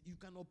Spirit. You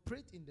can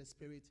operate in the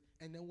Spirit.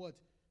 And then what?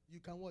 You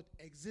can what?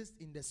 Exist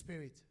in the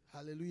Spirit.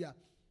 Hallelujah.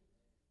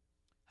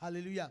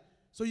 Hallelujah.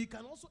 So you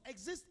can also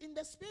exist in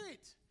the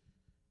Spirit.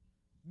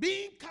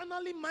 Being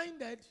carnally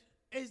minded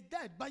is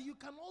dead, but you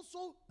can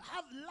also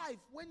have life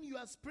when you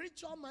are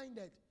spiritual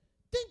minded.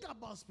 Think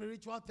about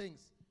spiritual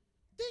things.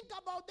 Think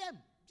about them.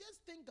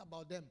 Just think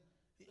about them.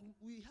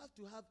 We have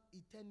to have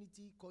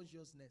eternity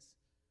consciousness.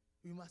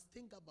 We must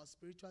think about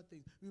spiritual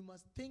things. We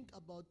must think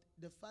about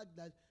the fact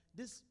that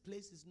this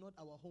place is not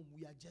our home.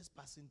 We are just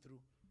passing through.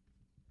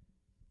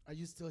 Are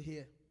you still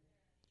here?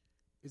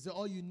 Is that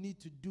all you need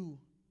to do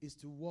is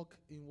to walk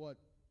in what?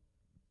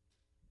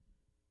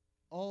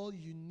 All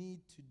you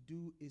need to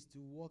do is to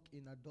walk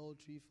in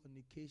adultery,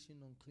 fornication,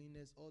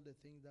 uncleanness, all the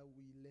things that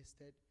we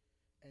listed.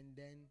 And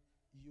then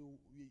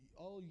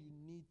all you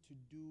need to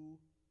do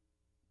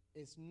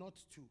is not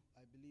to.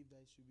 I believe that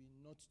it should be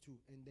not to.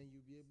 And then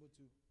you'll be able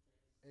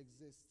to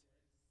exist.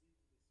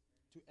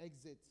 To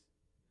exit.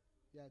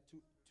 Yeah,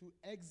 to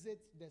exit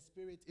the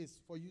Spirit is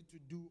for you to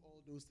do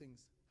all those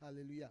things.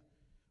 Hallelujah.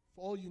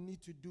 For all you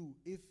need to do,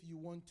 if you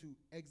want to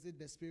exit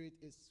the Spirit,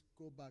 is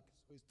go back.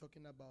 So it's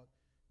talking about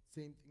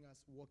same thing as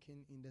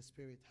walking in the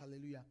Spirit.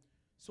 Hallelujah.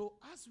 So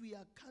as we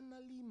are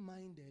carnally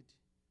minded,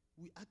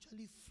 we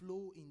actually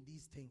flow in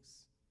these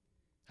things.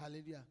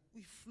 Hallelujah.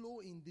 We flow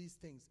in these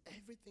things.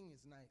 Everything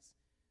is nice.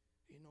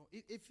 You know,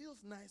 it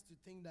feels nice to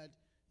think that,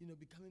 you know,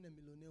 becoming a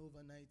millionaire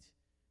overnight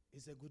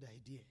is a good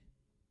idea.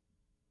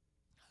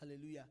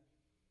 Hallelujah.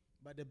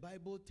 But the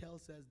Bible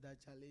tells us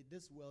that, Charlie,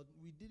 this world,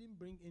 we didn't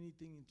bring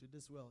anything into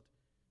this world,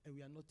 and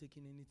we are not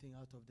taking anything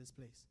out of this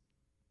place.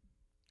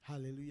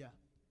 Hallelujah.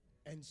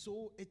 And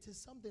so it is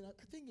something,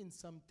 I think in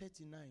Psalm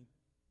 39,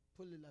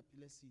 pull it up,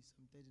 let's see,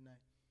 Psalm 39.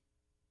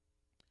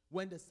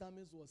 When the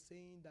psalmist was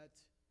saying that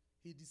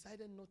he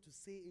decided not to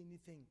say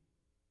anything,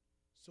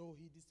 so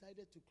he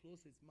decided to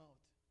close his mouth.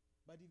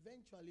 But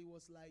eventually it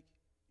was like,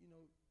 you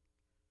know,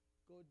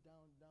 go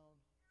down,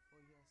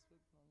 for he has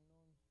spoken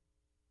unknown.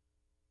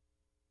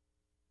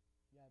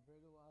 Yeah,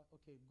 very well.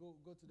 Okay,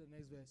 go to the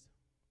next verse.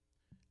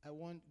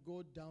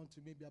 Go down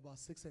to maybe about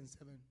 6 and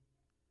 7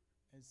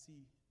 and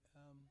see.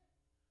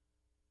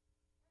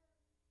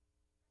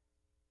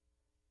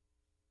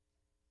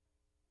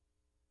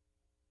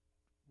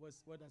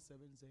 What does 7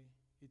 say?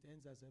 It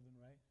ends at 7,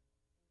 right?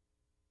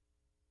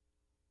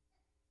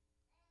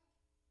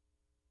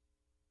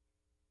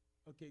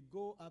 Okay,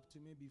 go up to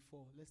maybe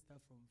 4. Let's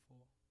start from 4.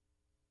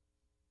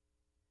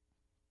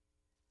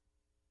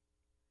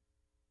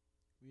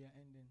 We are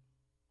ending.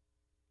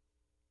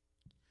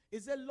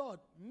 It said, Lord,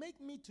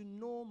 make me to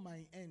know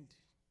my end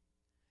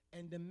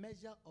and the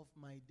measure of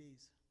my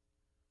days,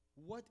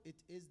 what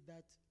it is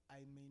that I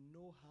may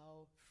know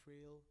how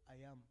frail I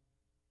am.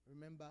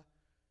 Remember,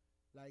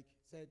 like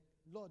said,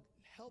 Lord,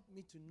 help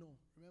me to know.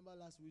 Remember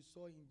last we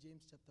saw in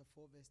James chapter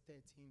 4 verse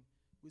 13,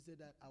 we said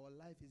that our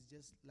life is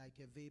just like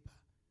a vapor,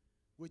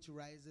 which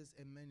rises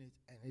a minute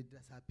and it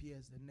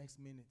disappears the next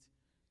minute.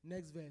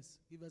 Next verse.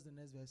 Give us the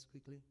next verse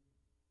quickly.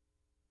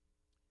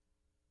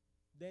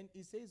 Then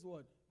it says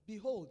what?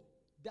 Behold,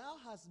 thou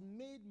hast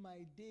made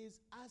my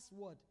days as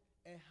what?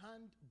 A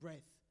hand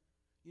breadth.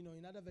 You know,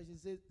 in other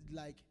versions it says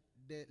like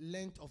the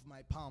length of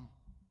my palm.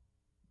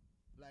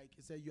 Like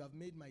it said, you have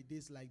made my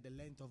days like the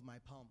length of my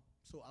palm.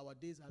 So our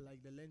days are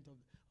like the length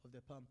of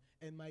the palm.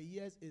 And my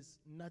years is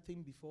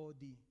nothing before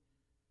thee.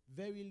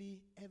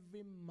 Verily,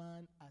 every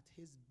man at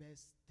his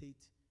best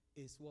state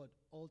is what?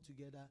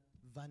 Altogether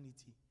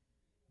vanity.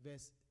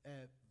 Verse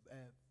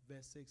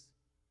 6.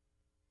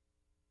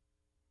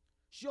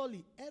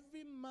 Surely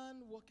every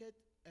man walketh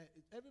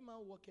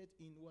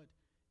in what?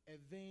 A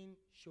vain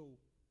show.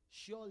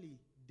 Surely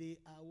they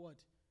are what?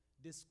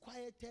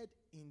 Disquieted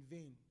in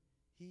vain.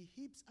 He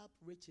heaps up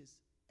riches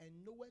and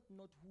knoweth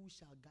not who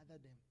shall gather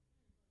them.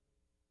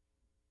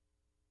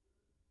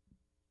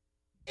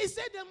 He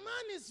said the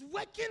man is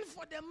working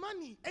for the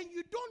money and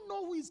you don't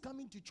know who is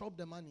coming to chop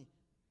the money.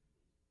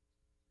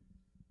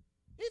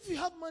 If you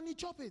have money,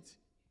 chop it.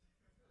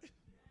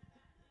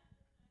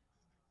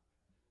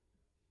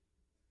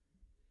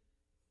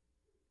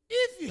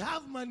 If you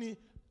have money,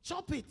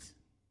 chop it.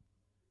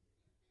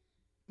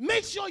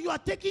 Make sure you are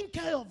taking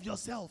care of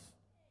yourself.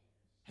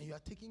 And you are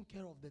taking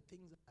care of the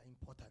things that are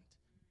important.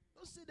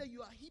 Don't say that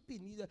you are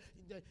heaping.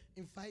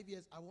 In 5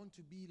 years, I want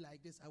to be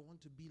like this. I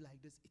want to be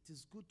like this. It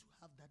is good to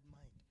have that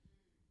mind.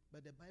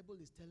 But the Bible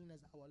is telling us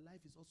that our life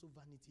is also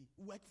vanity.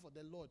 Work for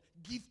the Lord.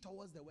 Give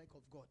towards the work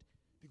of God.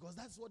 Because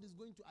that's what is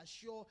going to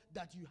assure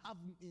that you have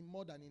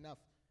more than enough.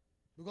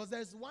 Because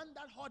there's one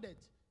that hoarded,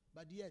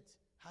 but yet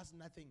has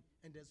nothing.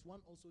 And there's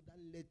one also that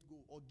let go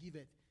or give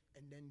it.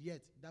 And then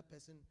yet that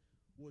person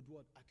would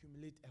what?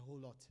 Accumulate a whole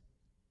lot.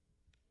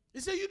 He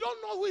said, you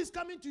don't know who is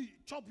coming to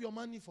chop your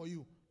money for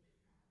you.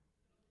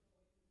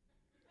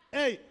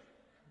 Hey!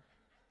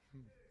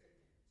 You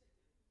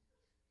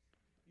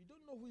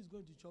don't know who is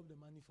going to chop the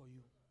money for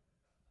you.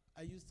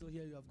 Are you still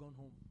here? You have gone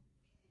home.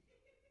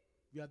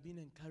 You have been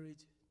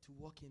encouraged to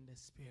walk in the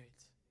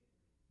Spirit.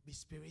 Be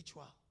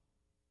spiritual.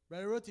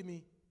 Brother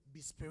Rotimi,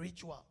 be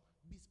spiritual.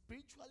 Be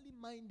spiritually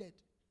minded.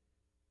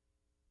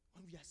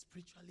 When we are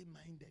spiritually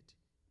minded,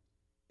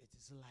 it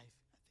is life.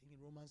 I think in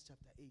Romans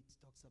chapter 8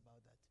 talks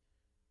about that.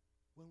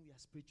 When we are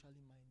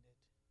spiritually minded,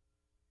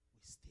 we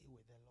stay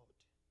with the Lord.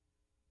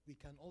 We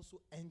can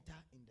also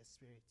enter in the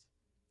Spirit.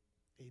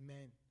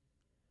 Amen.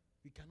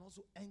 We can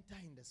also enter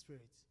in the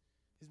Spirit.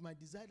 It's my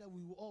desire that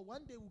we will all,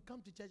 one day we'll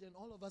come to church and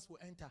all of us will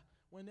enter.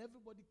 When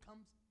everybody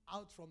comes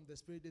out from the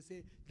Spirit, they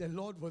say, the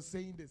Lord was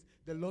saying this,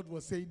 the Lord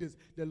was saying this,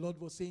 the Lord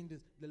was saying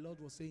this, the Lord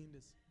was saying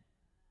this.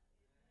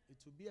 It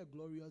will be a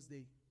glorious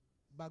day.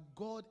 But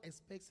God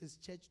expects His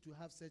church to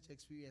have such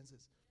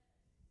experiences.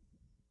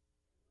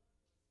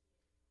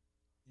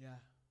 Yeah,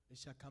 it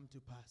shall come to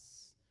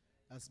pass.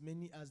 As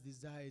many as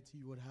desire it,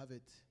 you would have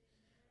it.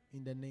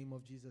 In the name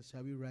of Jesus,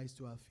 shall we rise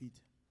to our feet?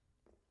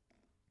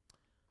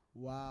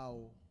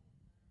 Wow.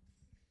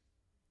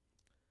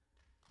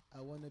 I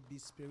want to be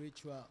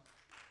spiritual.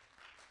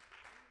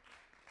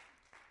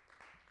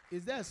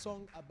 Is there a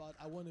song about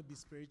I want to be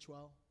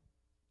spiritual?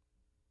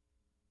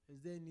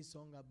 Is there any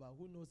song about,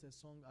 who knows a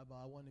song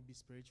about I want to be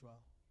spiritual?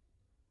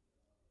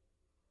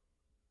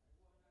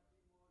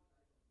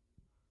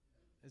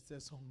 It's a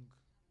song.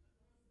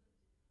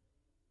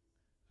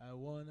 I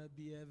want to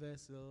be a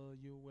vessel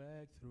you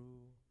work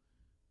through.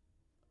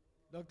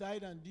 Dr.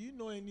 Aidan, do you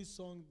know any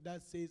song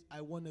that says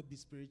I want to be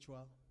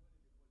spiritual?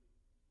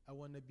 I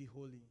want to be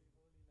holy.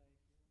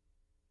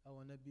 I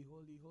want to be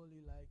holy,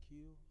 holy like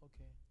you.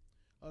 Okay.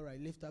 All right,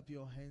 lift up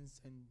your hands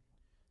and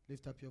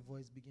lift up your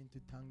voice. Begin to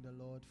thank the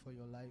Lord for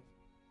your life.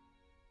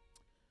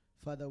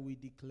 Father, we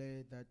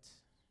declare that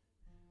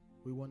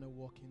we want to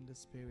walk in the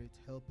Spirit.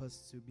 Help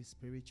us to be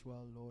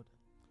spiritual, Lord.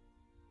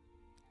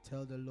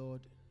 Tell the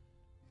Lord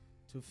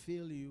to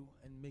fill you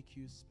and make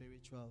you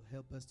spiritual.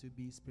 Help us to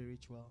be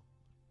spiritual.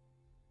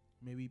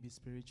 May we be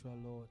spiritual,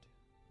 Lord.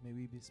 May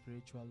we be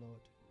spiritual,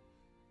 Lord.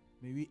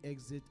 May we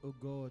exit, oh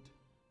God,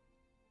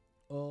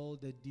 all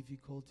the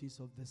difficulties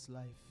of this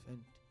life,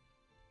 and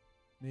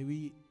may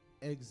we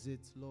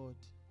exit, Lord,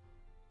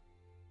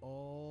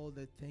 all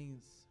the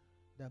things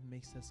that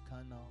makes us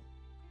carnal.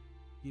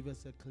 Give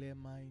us a clear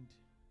mind.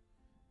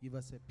 Give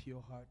us a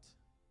pure heart.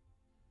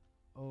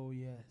 Oh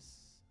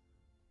yes,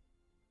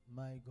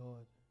 my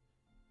God.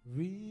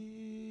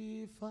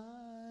 Refined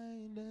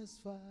as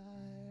fire,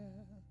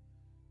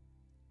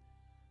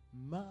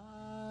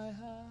 my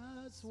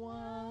heart's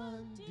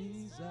one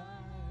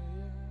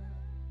desire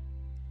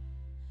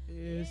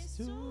is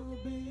to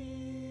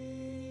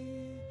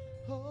be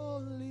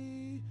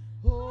holy,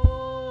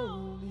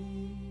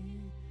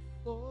 holy,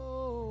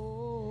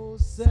 oh,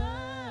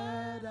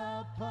 set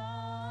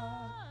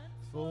apart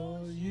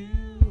for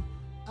you.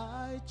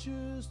 I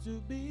choose to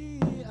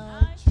be,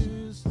 I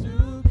choose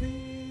to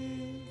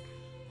be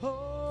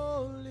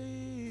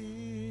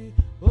holy,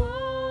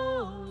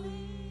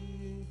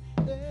 holy,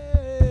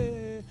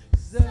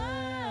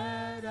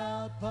 set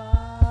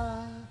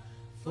apart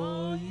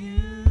for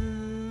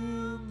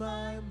you,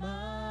 my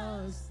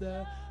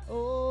Master.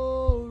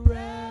 Oh,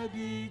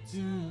 ready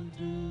to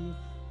do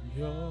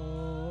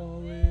your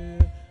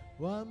will.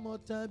 One more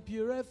time,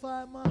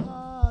 purify my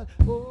heart.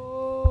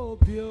 Oh,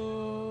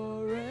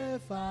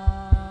 purify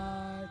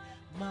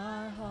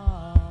my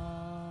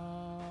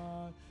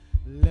heart.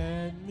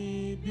 Let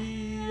me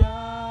be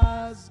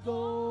as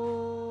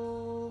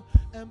gold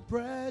and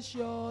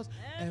precious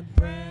and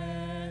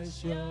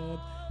precious.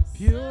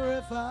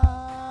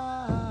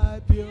 Purify,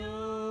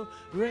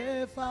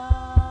 purify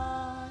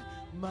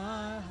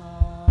my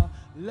heart.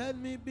 Let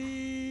me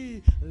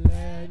be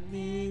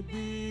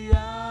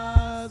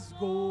as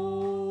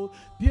gold,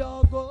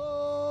 pure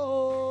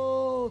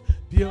gold,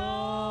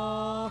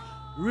 pure,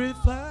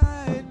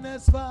 refined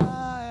as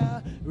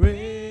fire, refined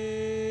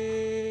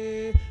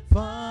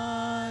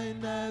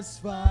as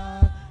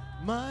fire.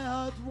 My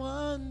heart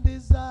one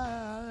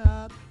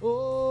desire,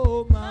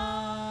 oh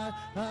my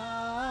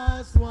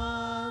heart's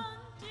one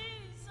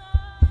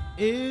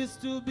is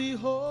to be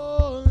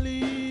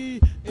holy,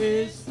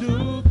 is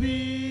to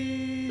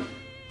be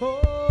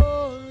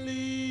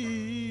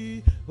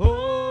holy,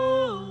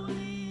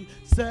 holy,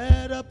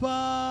 set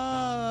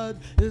apart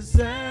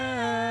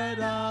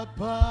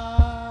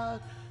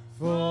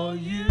for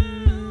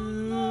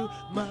you,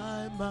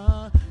 my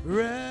mind,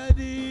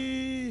 ready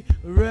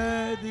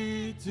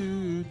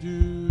to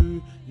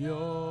do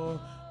your,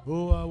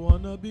 oh, I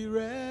want to be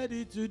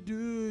ready to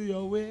do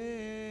your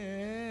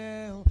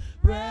will,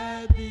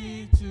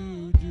 ready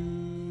to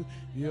do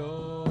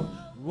your,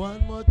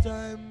 one more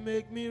time,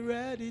 make me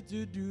ready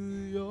to do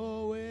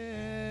your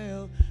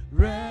will,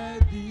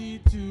 ready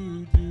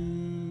to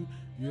do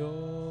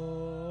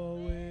your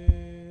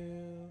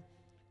will.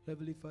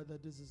 Heavenly Father,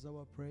 this is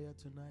our prayer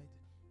tonight,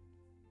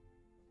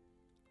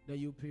 that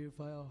you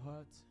purify our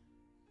hearts,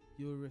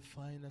 you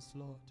refine us,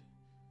 Lord.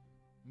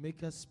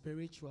 Make us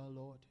spiritual,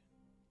 Lord.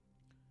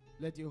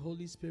 Let your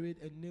Holy Spirit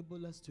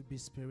enable us to be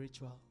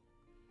spiritual.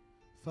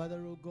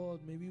 Father, oh God,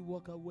 may we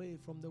walk away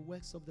from the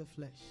works of the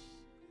flesh,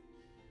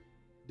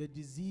 the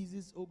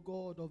diseases, oh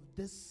God, of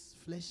this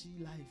fleshy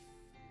life.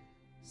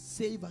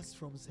 Save us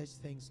from such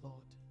things,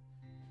 Lord.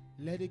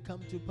 Let it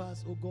come to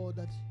pass, oh God,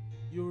 that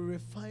you will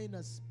refine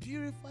us,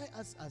 purify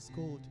us as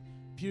gold,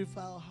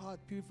 purify our heart,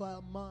 purify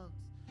our mouths,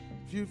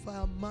 purify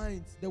our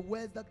minds. The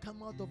words that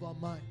come out of our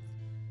mouth,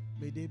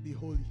 may they be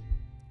holy.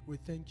 We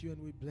thank you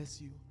and we bless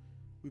you.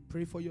 We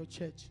pray for your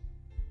church.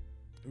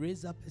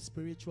 Raise up a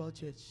spiritual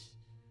church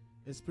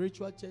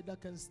that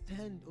can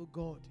stand, oh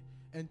God,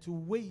 and to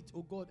wait,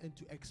 oh God, and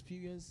to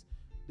experience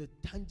the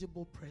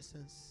tangible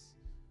presence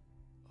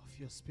of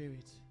your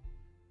Spirit.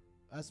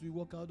 As we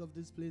walk out of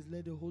this place,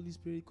 let the Holy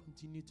Spirit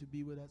continue to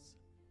be with us.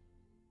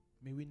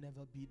 May we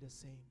never be the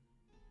same.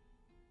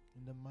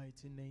 In the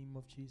mighty name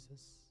of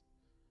Jesus.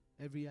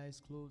 Every eye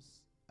is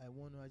closed. I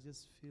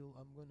just feel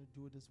I'm going to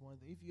do this one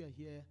thing. If you are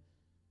here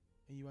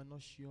and you are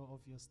not sure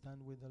of your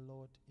stand with the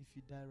Lord, if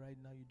you die right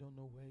now, you don't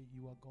know where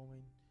you are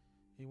going,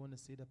 and you want to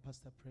say, the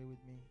pastor, pray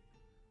with me.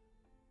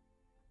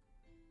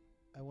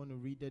 I want to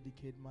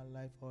rededicate my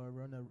life, or I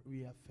want to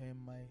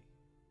reaffirm my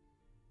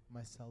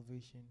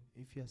salvation.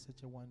 If you are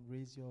such a one,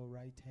 raise your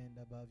right hand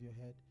above your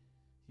head.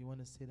 You want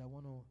to say, I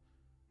want to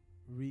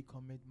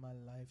recommit my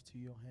life to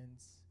your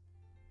hands.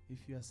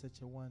 If you are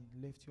such a one,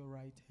 lift your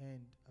right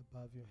hand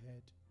above your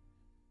head.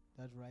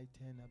 That right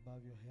hand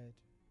above your head.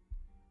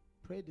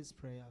 Pray this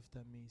prayer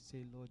after me.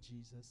 Say, Lord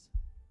Jesus.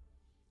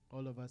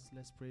 All of us,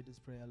 let's pray this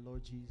prayer.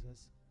 Lord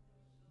Jesus,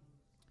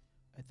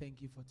 I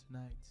thank you for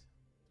tonight.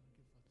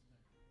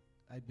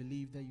 I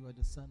believe that you are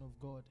the Son of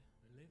God.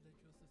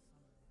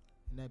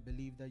 And I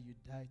believe that you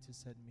died to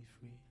set me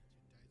free.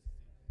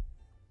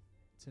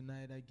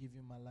 Tonight I give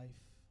you my life.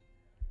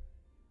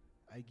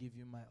 I give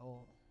you my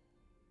all.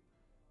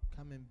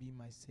 Come and be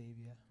my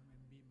Savior.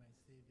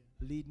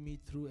 Lead me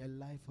through a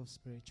life of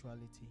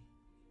spirituality.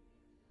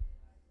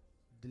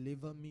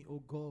 Deliver me, O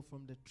God,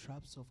 from the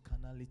traps of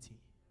carnality.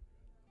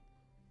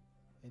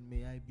 And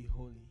may I be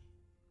holy.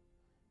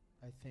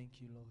 I thank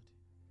you, Lord.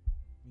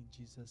 In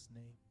Jesus'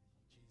 name.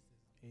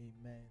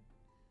 Amen.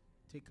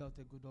 Take out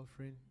a good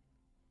offering.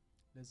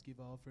 Let's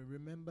give our offering.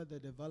 Remember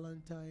that the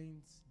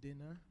Valentine's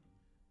dinner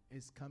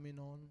is coming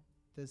on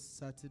this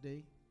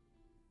Saturday.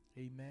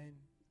 Amen.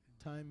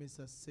 Time is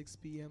at 6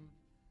 p.m.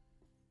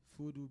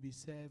 Food will be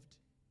served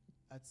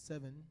at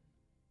 7.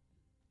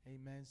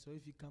 Amen. So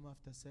if you come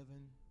after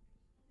 7,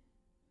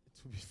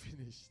 it will be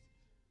finished.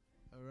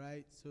 All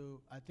right.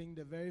 So I think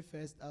the very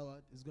first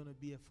hour is going to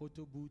be a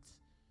photo booth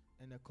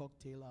and a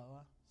cocktail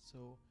hour.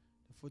 So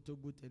the photo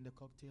booth and the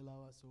cocktail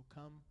hour. So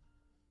come.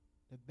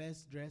 The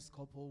best dressed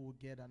couple will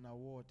get an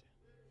award.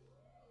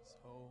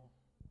 So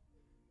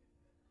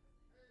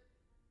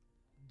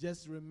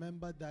just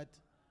remember that.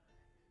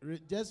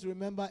 Just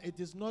remember, it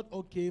is not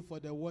okay for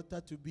the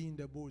water to be in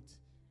the boat.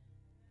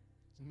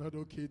 It's not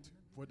okay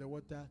for the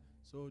water.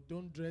 So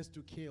don't dress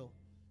to kill.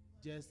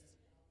 Just,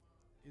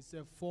 it's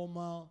a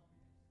formal,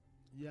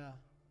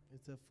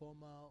 it's a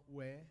formal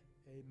wear.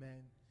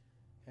 Amen.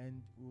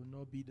 And will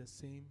not be the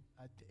same.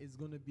 It's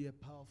going to be a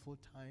powerful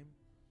time.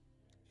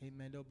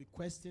 Amen. There will be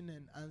question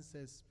and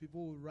answers.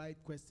 People will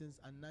write questions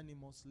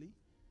anonymously,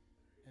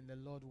 and the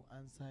Lord will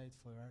answer it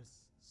for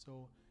us.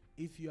 So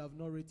if you have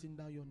not written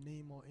down your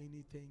name or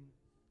anything,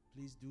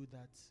 please do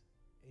that.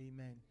 Amen.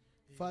 Amen.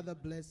 Father,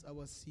 bless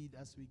our seed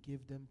as we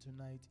give them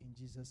tonight in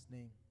Jesus'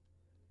 name.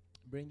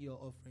 Bring your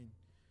offering.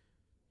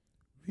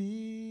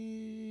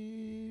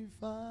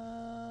 Refine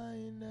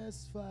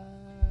as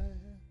fire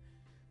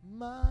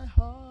my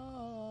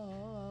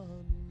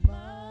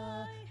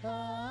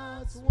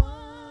heart's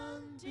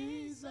one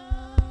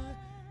desire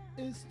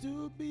is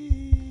to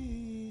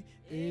be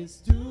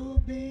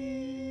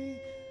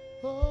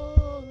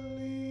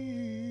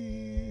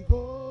holy,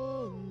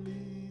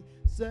 holy,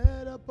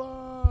 set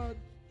apart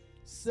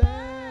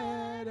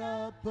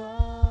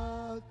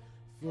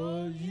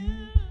for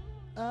you.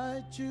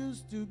 I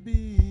choose to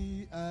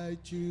be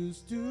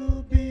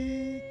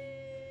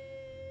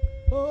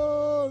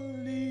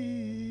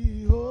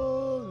holy,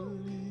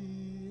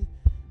 holy,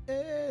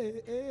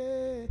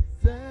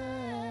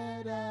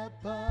 set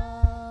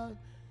apart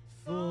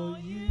for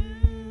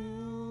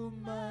you,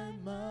 my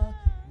mind,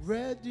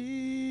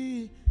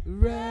 ready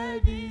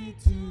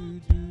to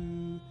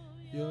do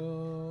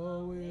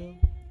your will.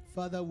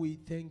 Father, we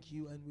thank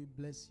you and we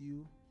bless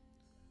you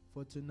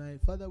for tonight.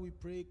 Father, we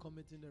pray,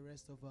 committing the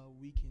rest of our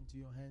week into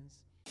your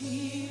hands.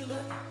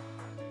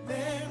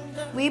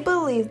 We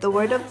believe the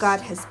Word of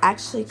God has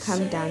actually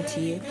come down to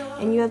you,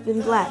 and you have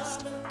been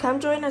blessed. Come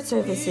join our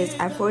services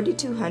at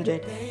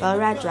 4200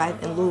 Belrad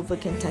Drive in Louisville,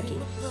 Kentucky,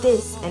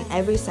 this and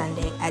every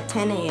Sunday at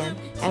 10 a.m.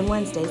 and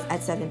Wednesdays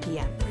at 7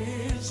 p.m.